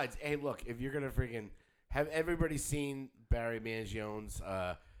 Besides, hey, look, if you're gonna freaking have everybody seen Barry Mangione's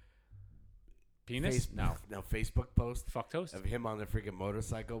penis? No, Facebook post. Fuck toast of him on the freaking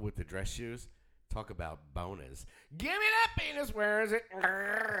motorcycle with the dress shoes. Talk about boners. Give me that penis. Where is it?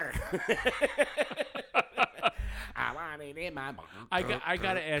 I want it in my mouth. I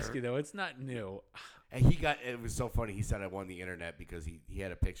gotta ask you though. It's not new. And it was so funny. He said I won the internet because he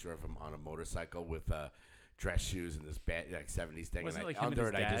had a picture of him on a motorcycle with dress shoes and this bad like 70s thing. Wasn't and it like him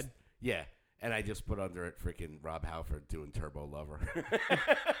and his dad? And I just put under it freaking Rob Halford doing Turbo Lover.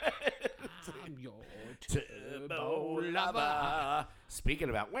 I'm your Turbo Lover. Speaking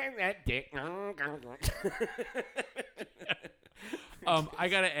about wearing that dick. I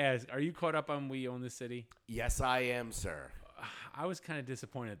gotta ask, are you caught up on We Own the City? Yes, I am, sir. I was kind of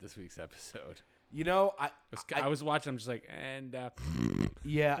disappointed this week's episode. You know, I was watching. I'm just like, and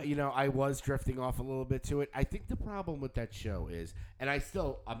yeah, you know, I was drifting off a little bit to it. I think the problem with that show is, and I'm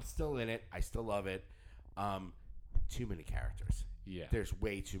still in it. I still love it. Too many characters. Yeah, there's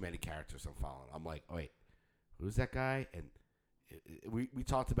way too many characters I'm following. I'm like, oh, wait, who's that guy? And we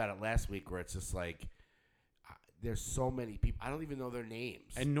talked about it last week, where it's just like. There's so many people. I don't even know their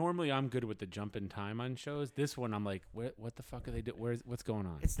names. And normally I'm good with the jump in time on shows. This one I'm like, what the fuck are they doing? What's going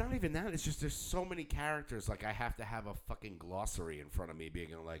on? It's not even that. It's just there's so many characters. Like I have to have a fucking glossary in front of me being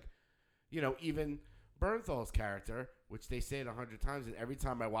like, even Bernthal's character, which they say it 100 times, and every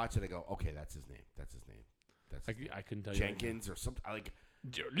time I watch it, I go, okay, that's his name. That's his name. That's his name. I couldn't tell Jenkins or something. Like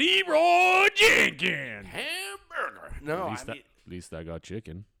Leroy Jenkins. Hamburger. No, at least I got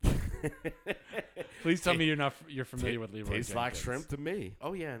chicken. Please tell me you're familiar with Leroy Jenkins. Tastes like shrimp to me.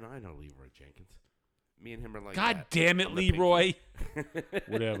 Oh yeah, no, I know Leroy Jenkins. Me and him are like God damn it, Leroy.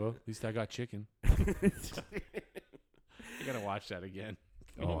 Whatever. At least I got chicken. I gotta watch that again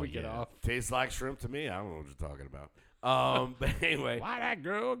when we get off. Tastes like shrimp to me. I don't know what you're talking about. But anyway, why that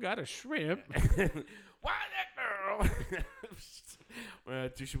girl got a shrimp? Why that girl? Well,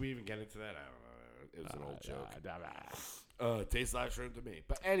 should we even get into that? I don't know. It was an old joke. Tastes like shrimp to me.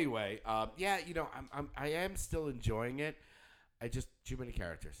 But anyway, yeah, I am still enjoying it. I just too many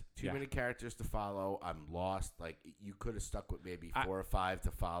characters. Too many characters to follow. I'm lost. Like you could have stuck with maybe 4 or 5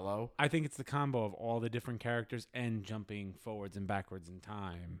 to follow. I think it's the combo of all the different characters and jumping forwards and backwards in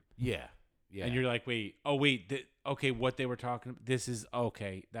time. Yeah. Yeah. And you're like, okay, what they were talking about, this is,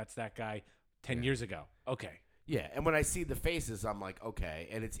 okay, that's that guy 10 years ago. Okay. Yeah, and when I see the faces, I'm like, okay.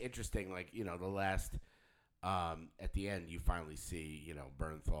 And it's interesting, like, the last, at the end, you finally see,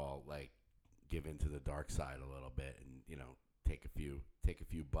 Bernthal, like, give into the dark side a little bit and, take a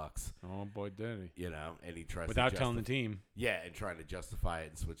few bucks. Oh, boy, did he. And he tries without telling the team. Yeah, and trying to justify it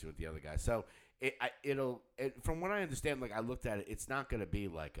and switch it with the other guy. So, from what I understand, like, I looked at it, it's not going to be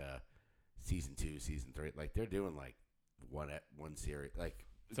like a season 2, season 3. Like, they're doing, like, one series, like,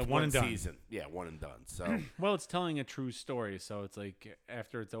 it's a one and done season. Yeah, one and done. So well, it's telling a true story, so it's like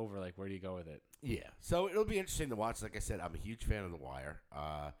after it's over, like where do you go with it? Yeah. So it'll be interesting to watch. Like I said, I'm a huge fan of The Wire.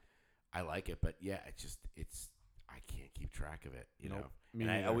 I like it, but yeah, I can't keep track of it, know.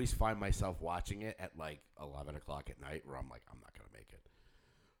 And I always find myself watching it at like 11 o'clock at night, where I'm like, I'm not gonna make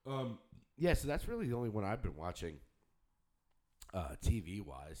it. Yeah. So that's really the only one I've been watching. TV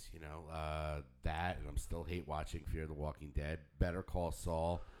wise, that, and I'm still hate watching Fear the Walking Dead. Better Call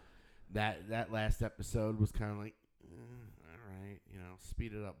Saul. That last episode was kind of like, all right,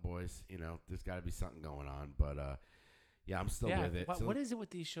 speed it up, boys. There's got to be something going on, but yeah, I'm still with it. What is it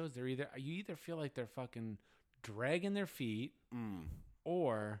with these shows? You either feel like they're fucking dragging their feet,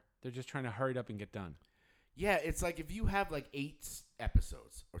 or they're just trying to hurry it up and get done. Yeah, it's like if you have like 8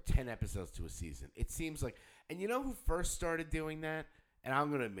 episodes or 10 episodes to a season, it seems like. And you know who first started doing that? And I'm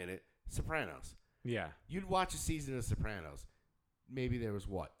going to admit it, Sopranos. Yeah. You'd watch a season of Sopranos. Maybe there was,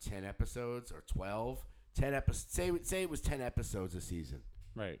 10 episodes or 12? 10 episodes. Say it was 10 episodes a season.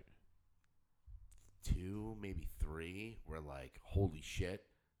 Right. 2, maybe 3 were like, holy shit.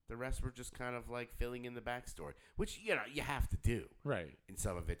 The rest were just kind of like filling in the backstory, which, you have to do. Right. In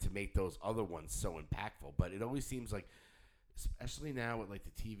some of it to make those other ones so impactful. But it always seems like, especially now with like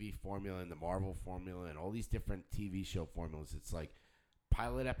the TV formula and the Marvel formula and all these different TV show formulas, it's like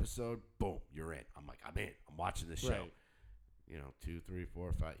pilot episode, boom, you're in. I'm like, I'm in. I'm watching this show. Right. 2, 3,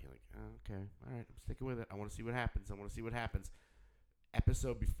 4, 5. You're like, oh, okay, all right, I'm sticking with it. I want to see what happens.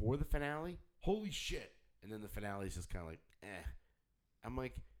 Episode before the finale, holy shit. And then the finale is just kind of like, eh. I'm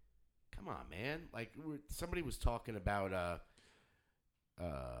like, come on, man. Like somebody was talking about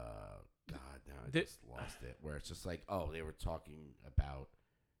God, now I just lost it. Where it's just like, oh, they were talking about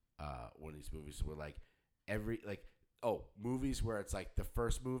one of these movies where like movies where it's like the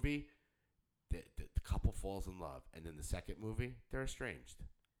first movie, the couple falls in love, and then the second movie, they're estranged.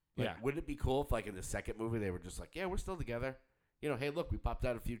 Like, yeah. Wouldn't it be cool if like in the second movie they were just like, yeah, we're still together. Hey, look, we popped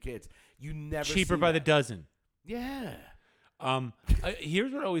out a few kids. You never cheaper see by that. the dozen. Yeah.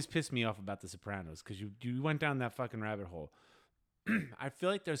 Here's what always pissed me off about The Sopranos, because you went down that fucking rabbit hole. I feel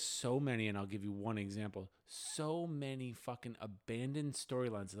like there's so many, and I'll give you one example. So many fucking abandoned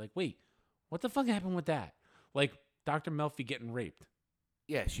storylines. Like, wait, what the fuck happened with that? Like Dr. Melfi getting raped.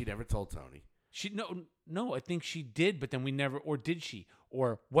 Yeah, she never told Tony. No, I think she did, but then we never, or did she?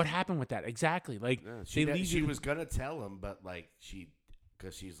 Or what happened with that? Exactly. Like, no, she was gonna tell him, but like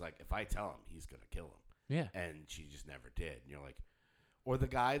because she's like, if I tell him, he's gonna kill him. Yeah. And she just never did. And you're like, or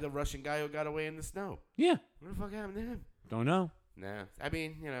the Russian guy who got away in the snow. Yeah. What the fuck happened to him? Don't know. Nah. I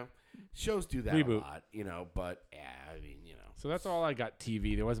mean, shows do that Reboot. a lot, but yeah, I mean, So that's all I got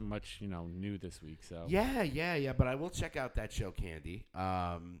TV. There wasn't much, new this week, so. Yeah, but I will check out that show, Candy.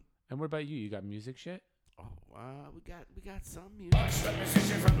 And what about you? You got music shit? Oh, we got some music. Watch the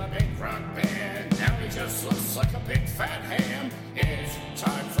musician from the big rock band. Now he just looks like a big fat ham. It's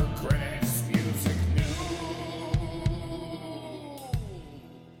time for Greg's Music News.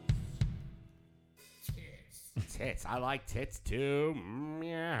 Tits. I like tits too.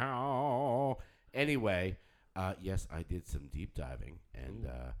 Meow. Anyway, yes, I did some deep diving and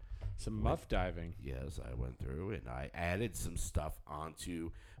Some muff diving. Yes, I went through and I added some stuff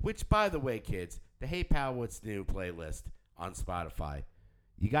onto, which, by the way, kids, the Hey Pal What's New playlist on Spotify.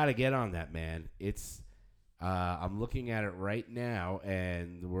 You got to get on that, man. It's, I'm looking at it right now,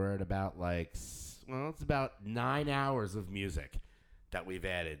 and we're at about it's about 9 hours of music that we've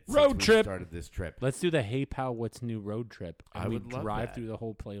added Road since we trip. started this trip. Let's do the Hey Pal What's New road trip. And I we would love drive that. through the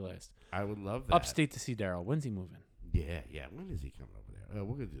whole playlist. I would love that. Upstate to see Daryl. When's he moving? Yeah. When is he coming over there?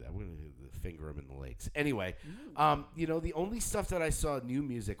 We're going to do that. We're going to finger him in the lakes. Anyway, the only stuff that I saw new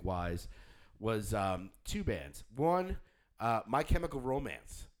music-wise was 2 bands. One, My Chemical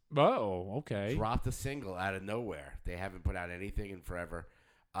Romance. Oh, okay. Dropped a single out of nowhere. They haven't put out anything in forever.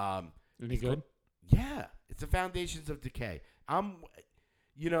 Any good? Yeah, it's the Foundations of Decay.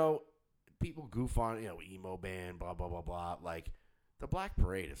 People goof on, emo band, blah, blah, blah, blah. Like, the Black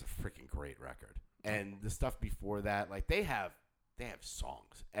Parade is a freaking great record. And the stuff before that, like, they have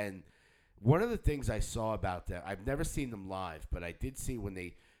songs. And one of the things I saw about them, I've never seen them live, but I did see when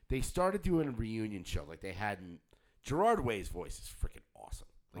they started doing a reunion show. Like, they hadn't. Gerard Way's voice is freaking awesome.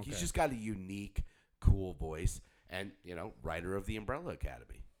 Like, he's just got a unique, cool voice. And, writer of the Umbrella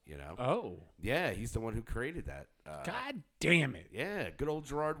Academy, Oh. Yeah, he's the one who created that. God damn it. Yeah, good old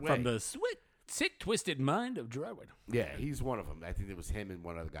Gerard Way. From the sick, twisted mind of Gerard Way. Yeah, he's one of them. I think it was him and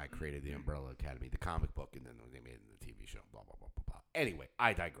one other guy created the Umbrella Academy, the comic book, and then they made it into the TV show, blah, blah, blah, blah, blah. Anyway,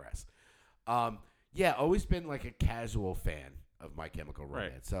 I digress. Always been like a casual fan of My Chemical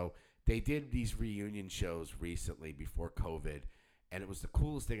Romance. Right. So they did these reunion shows recently before COVID, and it was the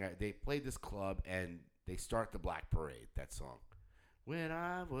coolest thing. They played this club, and they start the Black Parade, that song. When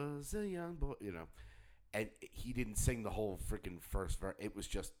I was a young boy, and he didn't sing the whole freaking first verse. It was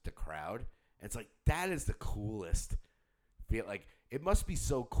just the crowd. And it's like, that is the coolest feel. Like, it must be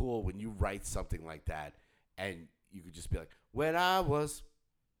so cool when you write something like that and you could just be like, when I was,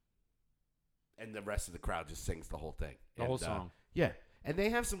 and the rest of the crowd just sings the whole thing. The whole song. Yeah. And they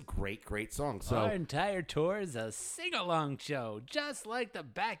have some great, great songs. So our entire tour is a sing-along show, just like the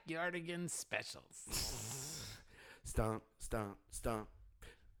Backyardigans specials. Stomp, stomp, stomp.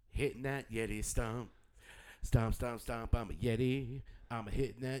 Hitting that Yeti stomp. Stomp, stomp, stomp. I'm a Yeti. I'm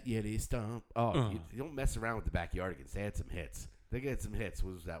hitting that Yeti stomp. Oh, you don't mess around with the Backyardigans. They had some hits. They got some hits.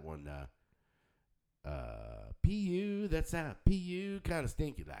 What was that one? P.U. That's how P.U. kind of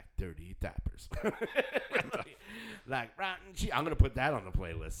stinky like dirty diapers. Like rotten cheese. I'm going to put that on the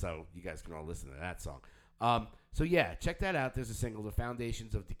playlist so you guys can all listen to that song. So yeah, check that out. There's a single, The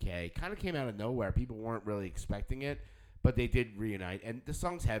Foundations of Decay. Kind of came out of nowhere. People weren't really expecting it, but they did reunite. And the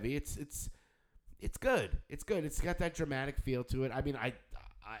song's heavy. It's good. It's good. It's got that dramatic feel to it. I mean, I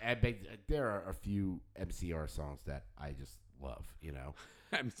beg, there are a few MCR songs that I just love,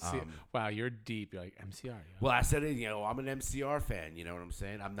 Wow, you're deep. You're like, MCR. Yeah. Well, I said it, I'm an MCR fan. You know what I'm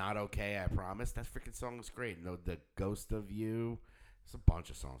saying? I'm not okay, I promise. That freaking song is great. The Ghost of You. There's a bunch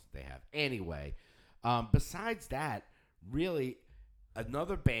of songs that they have. Anyway, besides that, really,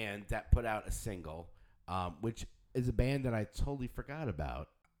 another band that put out a single, which is a band that I totally forgot about.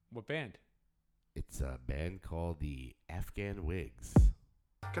 What band? It's a band called the Afghan Wigs.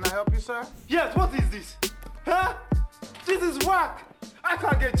 Can I help you, sir? Yes, what is this? Huh? This is whack! I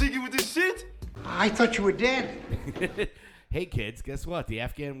can't get jiggy with this shit! I thought you were dead. Hey, kids, guess what? The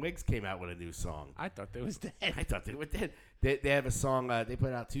Afghan Wigs came out with a new song. I thought they was dead. I thought they were dead. They have a song. They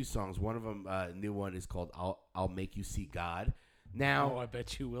put out two songs. One of them, new one, is called I'll Make You See God. Now, I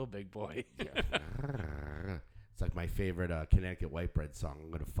bet you will, big boy. It's like my favorite Connecticut White Bread song. I'm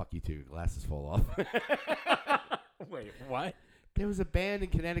going to fuck you till your glasses fall off. Wait, what? There was a band in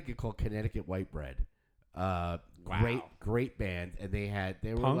Connecticut called Connecticut White Bread. Wow. Great band, and they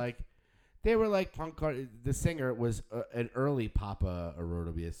were like punk. The singer was an early Papa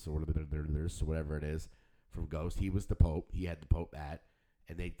Arotobius or whatever it is from Ghost. He was the Pope. He had the Pope hat,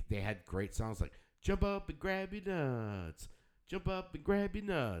 and they had great songs like "Jump Up and Grab Your Nuts." Jump up and grab your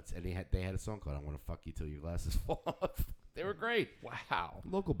nuts. And they had a song called I Want to Fuck You Till Your Glasses Fall Off. They were great. Wow.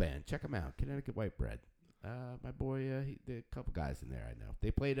 Local band. Check them out. Connecticut White Bread. My boy, there a couple guys in there I know.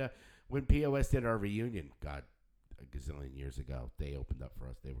 They played when POS did our reunion, God, a gazillion years ago. They opened up for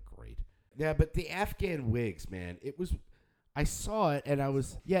us. They were great. Yeah, but the Afghan Wigs, man, I saw it and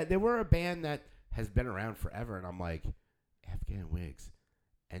they were a band that has been around forever. And I'm like, Afghan Wigs.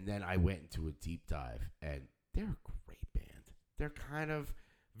 And then I went into a deep dive and they're a great band. They're kind of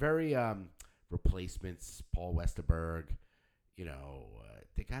very Replacements, Paul Westerberg.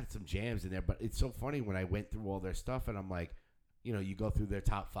 They got some jams in there. But it's so funny when I went through all their stuff, and I'm like, you go through their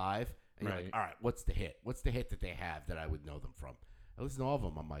top 5, and you're like, all right, what's the hit? What's the hit that they have that I would know them from? I listen to all of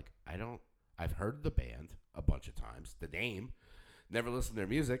them. I'm like, I've heard the band a bunch of times, the name, never listened to their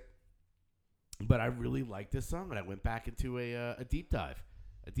music, but I really like this song, and I went back into a deep dive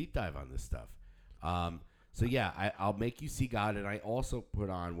on this stuff. So yeah, I'll Make You See God, and I also put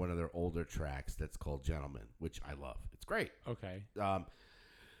on one of their older tracks that's called Gentleman, which I love. It's great. Okay.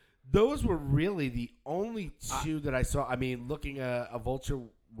 Those were really the only two that I saw. I mean, looking a Vulture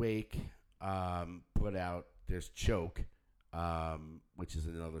Wake put out, there's Choke, which is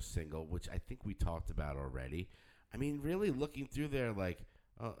another single, which I think we talked about already. I mean, really looking through there, like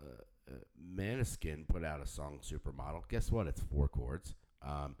Maneskin put out a song, Supermodel. Guess what? It's 4 chords.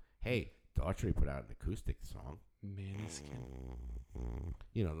 Hey, Daughtry put out an acoustic song. Maneskin.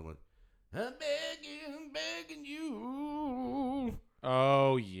 The one, I'm begging you.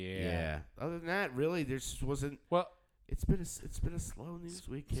 Oh, yeah. Yeah. other than that, really, there just wasn't. Well, It's been a slow news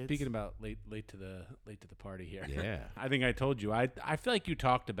week, kids. speaking about late to the party here. Yeah. I think I told you. I feel like you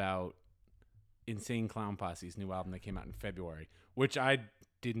talked about Insane Clown Posse's new album that came out in February, which I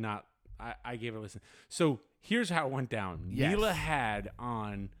did not. I gave it a listen. So here's how it went down. Yes. Neela had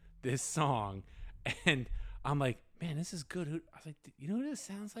on this song, and I'm like, man, this is good. I was like, you know what this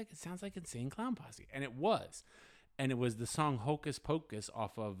sounds like? It sounds like Insane Clown Posse, and it was. And it was the song Hocus Pocus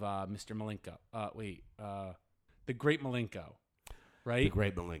off of Mr. Malenko. The Great Malenko, right? The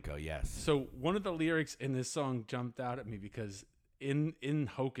Great Malenko, yes. So one of the lyrics in this song jumped out at me because in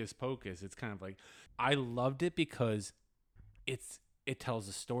Hocus Pocus, it's kind of like, I loved it because it tells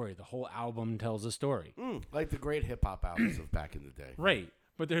a story. The whole album tells a story. Like the great hip hop albums of back in the day. Right.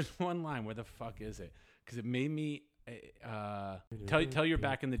 But there's one line, where the fuck is it? Because it made me tell your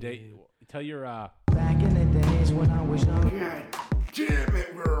back in the day. Tell your Back in the days when I was young. God damn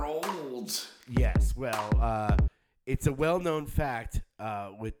it, we're old. Yes, well, it's a well-known fact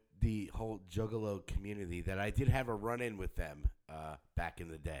with the whole Juggalo community that I did have a run-in with them back in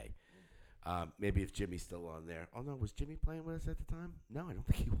the day. Maybe if Jimmy's still on there. Oh, no, was Jimmy playing with us at the time? No, I don't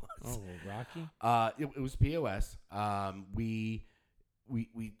think he was. oh, Rocky. It was POS. We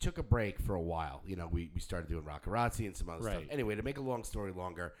took a break for a while. You know, we started doing Rockarazzi and some other stuff. Right. Anyway, to make a long story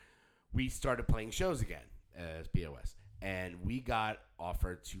longer, we started playing shows again as POS. And we got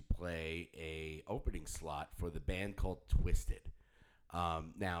offered to play a opening slot for the band called Twisted.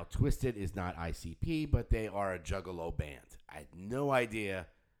 Now, Twisted is not ICP, but they are a Juggalo band. I had no idea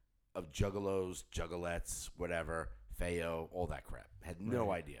of Juggalos, Juggalettes, whatever, Feo, all that crap. Had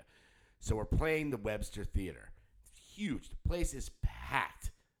no idea. So we're playing the Webster Theater. It's huge. The place is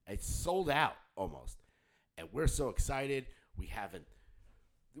packed. It's sold out almost. And we're so excited. We haven't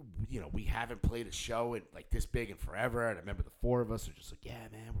played a show in like this big in forever. And I remember the four of us are just like, yeah,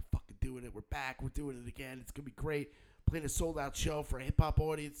 man, we're fucking doing it. We're back. We're doing it again. It's going to be great. Playing a sold out show for a hip hop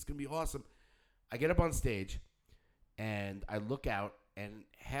audience. It's going to be awesome. I get up on stage and I look out and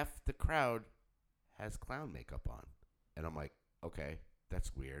half the crowd has clown makeup on. And I'm like, okay,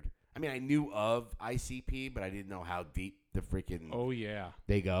 that's weird. I mean, I knew of ICP, but I didn't know how deep the freaking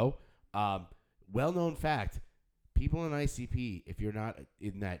they go. Well-known fact, people in ICP, if you're not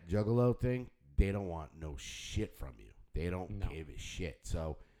in that Juggalo thing, they don't want no shit from you. They don't give a shit.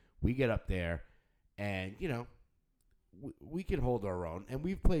 So we get up there, and, you know, we can hold our own. And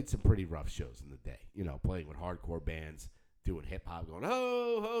we've played some pretty rough shows in the day, you know, playing with hardcore bands, doing hip-hop, going,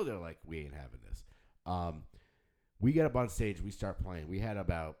 ho, ho. They're like, we ain't having this. We get up on stage. We start playing. We had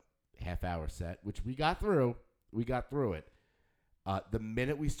about half-hour set, which we got through. We got through it. The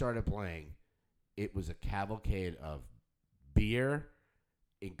minute we started playing, it was a cavalcade of beer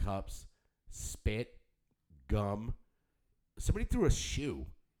in cups, spit, gum. Somebody threw a shoe.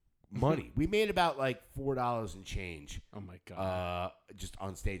 Money. We made about like $4 and change. Oh, my God. Just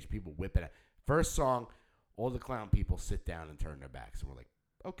on stage, people whipping it. First song, all the clown people sit down and turn their backs. And we're like,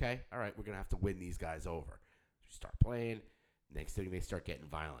 okay, all right, we're going to have to win these guys over. We start playing. Next thing, they start getting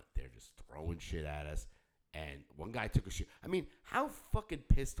violent. They're just throwing shit at us. And one guy took a shoe. I mean, how fucking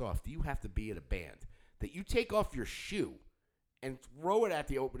pissed off do you have to be at a band that you take off your shoe and throw it at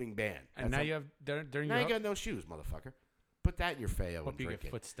the opening band? And now you have during now your you got no shoes, motherfucker. Put that in your Feo and you drink get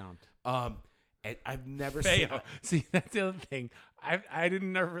it. foot stomped. And I've never seen. See, that's the other thing. I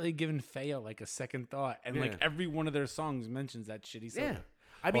didn't never really given Feo like a second thought, and like every one of their songs mentions that shitty song. Yeah.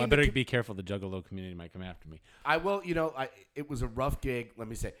 I mean, I better be careful. The Juggalo community might come after me. I will. You know, it was a rough gig. Let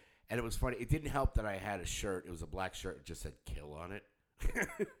me say. And it was funny. It didn't help that I had a shirt. It was a black shirt. It just said "kill" on it.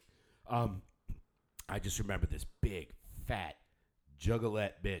 I just remember this big, fat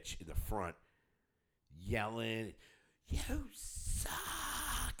juggalette bitch in the front yelling, "You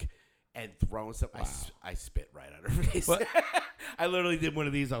suck!" and throwing stuff. Wow. I spit right on her face. I literally did one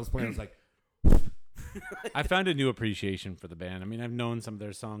of these. I was playing. I was like, I found a new appreciation for the band. I mean, I've known some of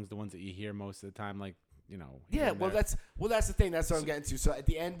their songs, the ones that you hear most of the time, like. You know, yeah, that's the thing. That's what I'm getting to. So at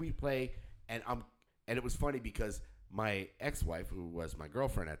the end, we play, and it was funny because my ex-wife, who was my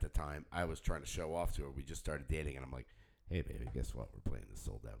girlfriend at the time, I was trying to show off to her. We just started dating, and I'm like, "Hey, baby, guess what? We're playing this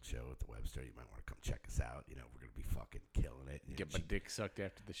sold-out show at the Webster. You might want to come check us out. You know, we're gonna be fucking killing it." And get my dick sucked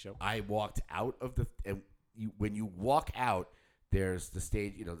after the show. I walked out of when you walk out, there's the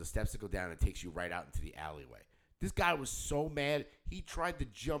stage. You know, the steps that go down and it takes you right out into the alleyway. This guy was so mad, he tried to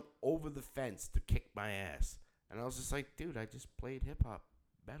jump over the fence to kick my ass. And I was just like, dude, I just played hip-hop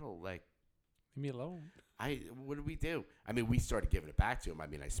metal. Like, leave me alone. What did we do? I mean, we started giving it back to him. I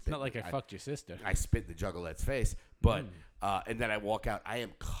mean, I spit. It's not like I fucked your sister. I spit in the Juggalette's face. But, and then I walk out. I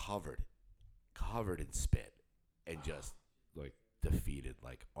am covered in spit. And just, like, defeated.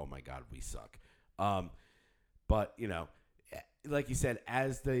 Like, oh my God, we suck. But you know, like you said,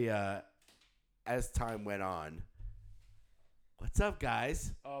 as time went on, what's up,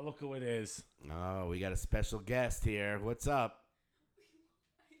 guys? Oh, look who it is. Oh, we got a special guest here. What's up?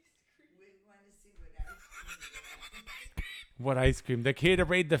 What ice cream? They're here to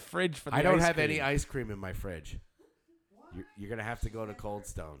raid the fridge for the I don't ice have cream. any ice cream in my fridge. You're going to have to go to Cold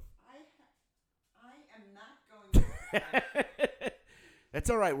Stone. I am not going to. That's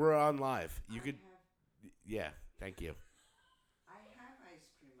all right. We're on live. You could. Yeah, thank you. I have ice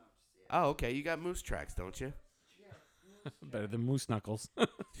cream upstairs. Oh, okay. You got moose tracks, don't you? Better than moose knuckles.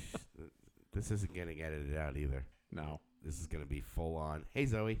 This isn't getting edited out either. No. This is going to be full on. Hey,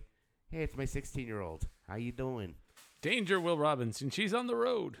 Zoe. Hey, it's my 16-year-old. How you doing? Danger, Will Robinson. She's on the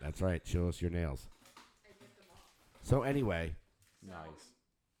road. That's right. Show us your nails. So anyway. Nice.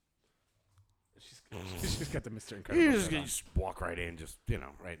 She's got the Mr. Incredible You shirt on. just walk right in, just,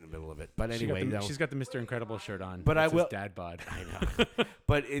 right in the middle of it. But anyway. She's got the Mr. Incredible shirt on. But It I says will- Dad bod. I know.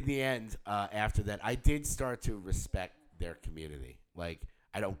 But in the end, after that, I did start to respect their community. Like,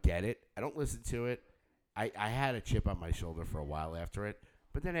 I don't get it. I don't listen to it. I had a chip on my shoulder for a while after it.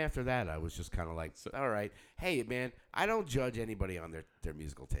 But then after that, I was just kind of like, all right. Hey, man, I don't judge anybody on their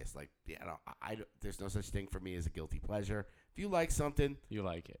musical taste. Like, there's no such thing for me as a guilty pleasure. If you like something, You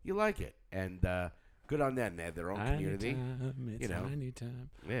like it. you like it. And good on them. They have their own community. Anytime.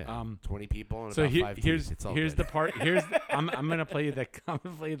 Yeah, 20 people and So about 5 here's teeth. It's all here's good. the part. I'm gonna play you the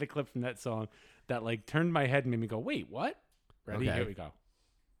clip from that song that like turned my head and made me go, wait, what? Ready? Okay. Here we go.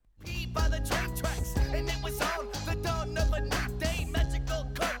 By the train tracks, and it was on the dawn of a new day. Magical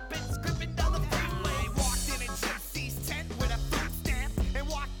carpets gripping down the freeway. Walked in a gypsy's tent with a food stamp, and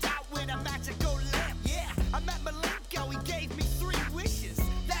walked out with a magical lamp. Yeah, I met Malenko, he gave me 3 wishes.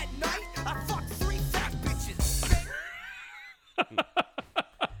 That night, I fucked 3 fat bitches.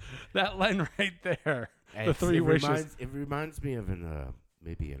 That line right there. The It's- 3 wishes. It reminds me of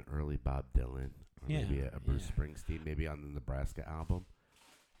maybe an early Bob Dylan, or Yeah, maybe a Bruce Springsteen, maybe on the Nebraska album.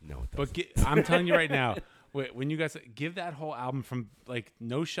 No, it doesn't. But I'm telling you right now, when you guys give that whole album from like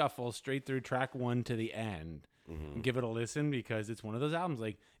no shuffle straight through track 1 to the end, and give it a listen, because it's one of those albums.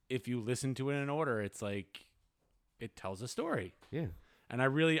 Like if you listen to it in order, it's like it tells a story. Yeah. And I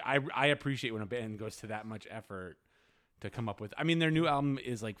appreciate when a band goes to that much effort to come up with. I mean, their new album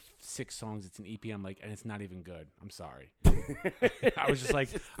is like 6 songs. It's an EP. I'm like, and it's not even good. I'm sorry. I was just like,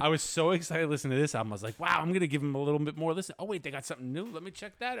 I was so excited to listen to this album. I was like, wow, I'm gonna give them a little bit more listen. Oh wait, they got something new. Let me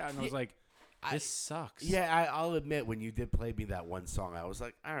check that out. And I was like, this sucks. Yeah, I'll admit, when you did play me that one song, I was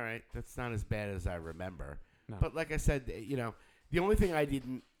like, all right, that's not as bad as I remember. No. But like I said, the only thing I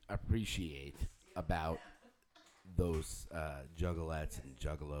didn't appreciate about those juggalettes and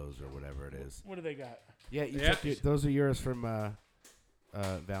juggalos or whatever it is. What do they got? Yeah, you Yeah. took those are yours from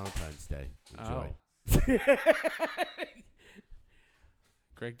Valentine's Day. Enjoy. Oh.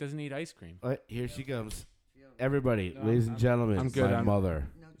 Greg doesn't eat ice cream. Here she comes. Everybody, No, ladies and gentlemen, I'm good. my mother.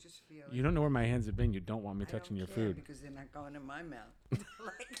 No, just feel it. You don't know where my hands have been. You don't want me I touching don't your care food. because they're not going in my mouth.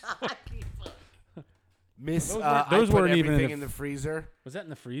 Like hot people. Miss, Those I those put weren't even in everything the in the freezer. Was that in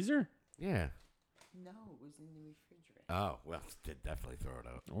the freezer? Yeah. No, it was in the refrigerator. Oh, well, definitely throw it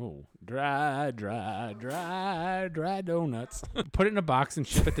out. Oh, dry donuts. Put it in a box and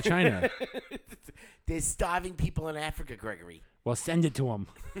ship it to China. There's starving people in Africa, Gregory. Well, send it to them.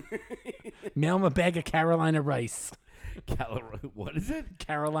 Mail them a bag of Carolina rice. What is it?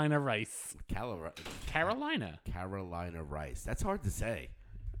 Carolina rice. Carolina Carolina. rice. That's hard to say.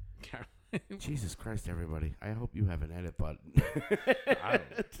 Car- Jesus Christ, everybody. I hope you have an edit button. I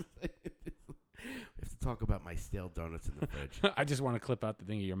don't- We have to talk about my stale donuts in the fridge. I just want to clip out the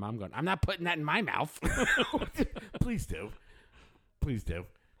thing of your mom going, I'm not putting that in my mouth. Please do. Please do.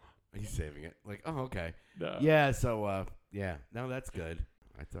 He's saving it. Like, oh, okay. No. Yeah, so, no, that's good.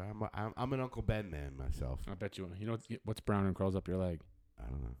 I'm an Uncle Ben man myself. I bet you. You know what's brown and crawls up your leg? I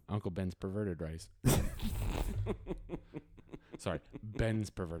don't know. Uncle Ben's perverted rice. Sorry, Ben's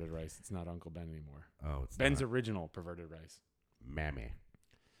perverted rice. It's not Uncle Ben anymore. Oh, it's Ben's not. original perverted rice. Mammy.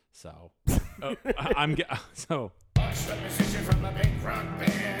 So, so Watch the musician from the big rock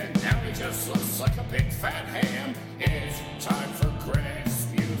band. Now he just looks like a big fat ham. It's time for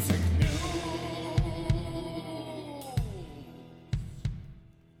Greg's Music News.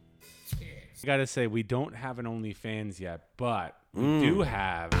 I gotta say we don't have an OnlyFans yet, but we do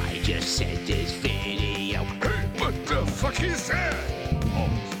have. I just sent this video. What the fuck is that?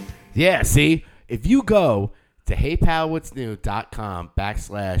 Yeah, see, if you go to heypalwhatsnew.com /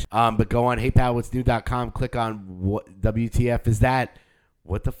 but go on heypalwhatsnew.com, click on what WTF is that?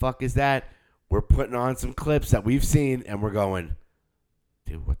 What the fuck is that? We're putting on some clips that we've seen, and we're going,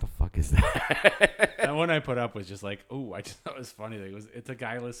 dude, what the fuck is that? That one I put up was just like, oh, I just thought it was funny. Like it's a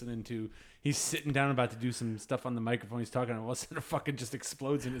guy listening to, he's sitting down about to do some stuff on the microphone. He's talking, and all of a sudden it fucking just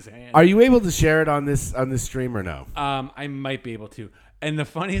explodes in his hand. Are you able to share it on this stream or no? I might be able to. And the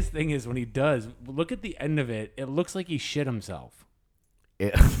funniest thing is when he does, look at the end of it. It looks like he shit himself.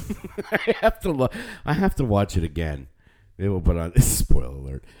 I have to watch it again. Maybe we'll put on this spoiler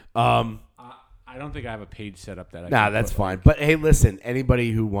alert. I don't think I have a page set up that. That's fine. But hey, listen,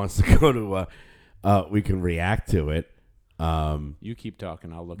 anybody who wants to go to, we can react to it. You keep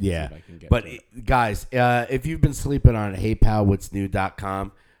talking. I'll look. And see if I can get. But to it. guys, if you've been sleeping on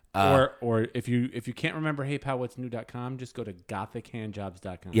HeyPalWhat'sNew.com, or if you can't remember HeyPalWhat'sNew.com, just go to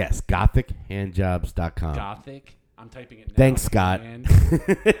GothicHandJobs.com. Yes, GothicHandJobs.com. Gothic. I'm typing it now. Thanks, Scott.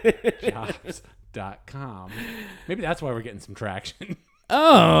 Handjobs.com. Maybe that's why we're getting some traction.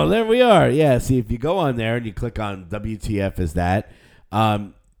 Oh, there we are. Yeah, see, if you go on there and you click on WTFisThat,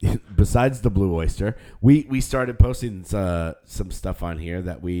 besides the Blue Oyster, we started posting some stuff on here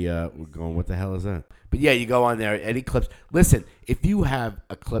that we're going, what the hell is that? But yeah, you go on there, any clips. Listen, if you have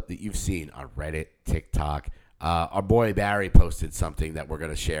a clip that you've seen on Reddit, TikTok, our boy Barry posted something that we're going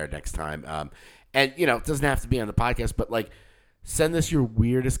to share next time. And, you know, it doesn't have to be on the podcast, but, like, send us your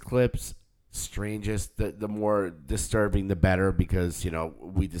weirdest clips, strangest, the more disturbing, the better, because, you know,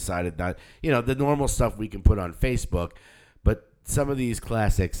 we decided not, you know, the normal stuff we can put on Facebook, but some of these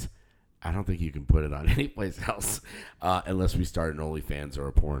classics, I don't think you can put it on anyplace else unless we start an OnlyFans or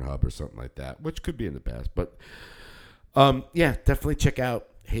a Pornhub or something like that, which could be in the past. But, yeah, definitely check out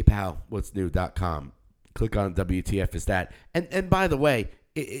HeyPalWhat'sNew.com. Click on WTFisThat. And by the way,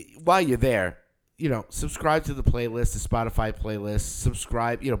 while you're there, you know, subscribe to the playlist, the Spotify playlist.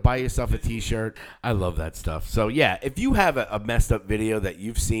 Subscribe, you know, buy yourself a T-shirt. I love that stuff. So, yeah, if you have a messed up video that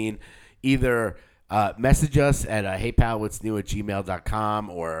you've seen, either message us at HeyPalWhat'sNew@gmail.com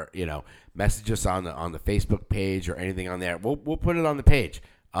or, you know, message us on the Facebook page or anything on there. We'll put it on the page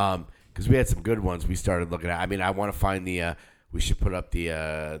because we had some good ones we started looking at. I mean, I want to find we should put up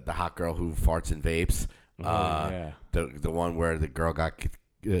the hot girl who farts and vapes. Yeah. The one where the girl got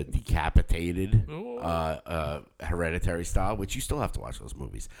decapitated, Hereditary style, which you still have to watch those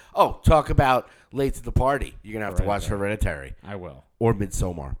movies. Oh, talk about Late to the Party. You're going to have to watch Hereditary. I will. Or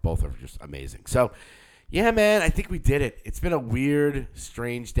Midsommar. Both are just amazing. So, yeah, man, I think we did it. It's been a weird,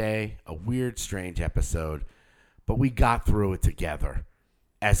 strange day, a weird, strange episode, but we got through it together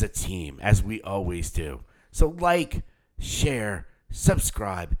as a team, as we always do. So like, share,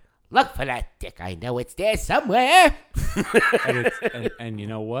 subscribe. Look for that dick. I know it's there somewhere. and you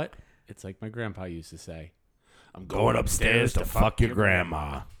know what? It's like my grandpa used to say. I'm going upstairs to fuck your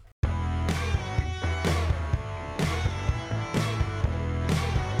grandma.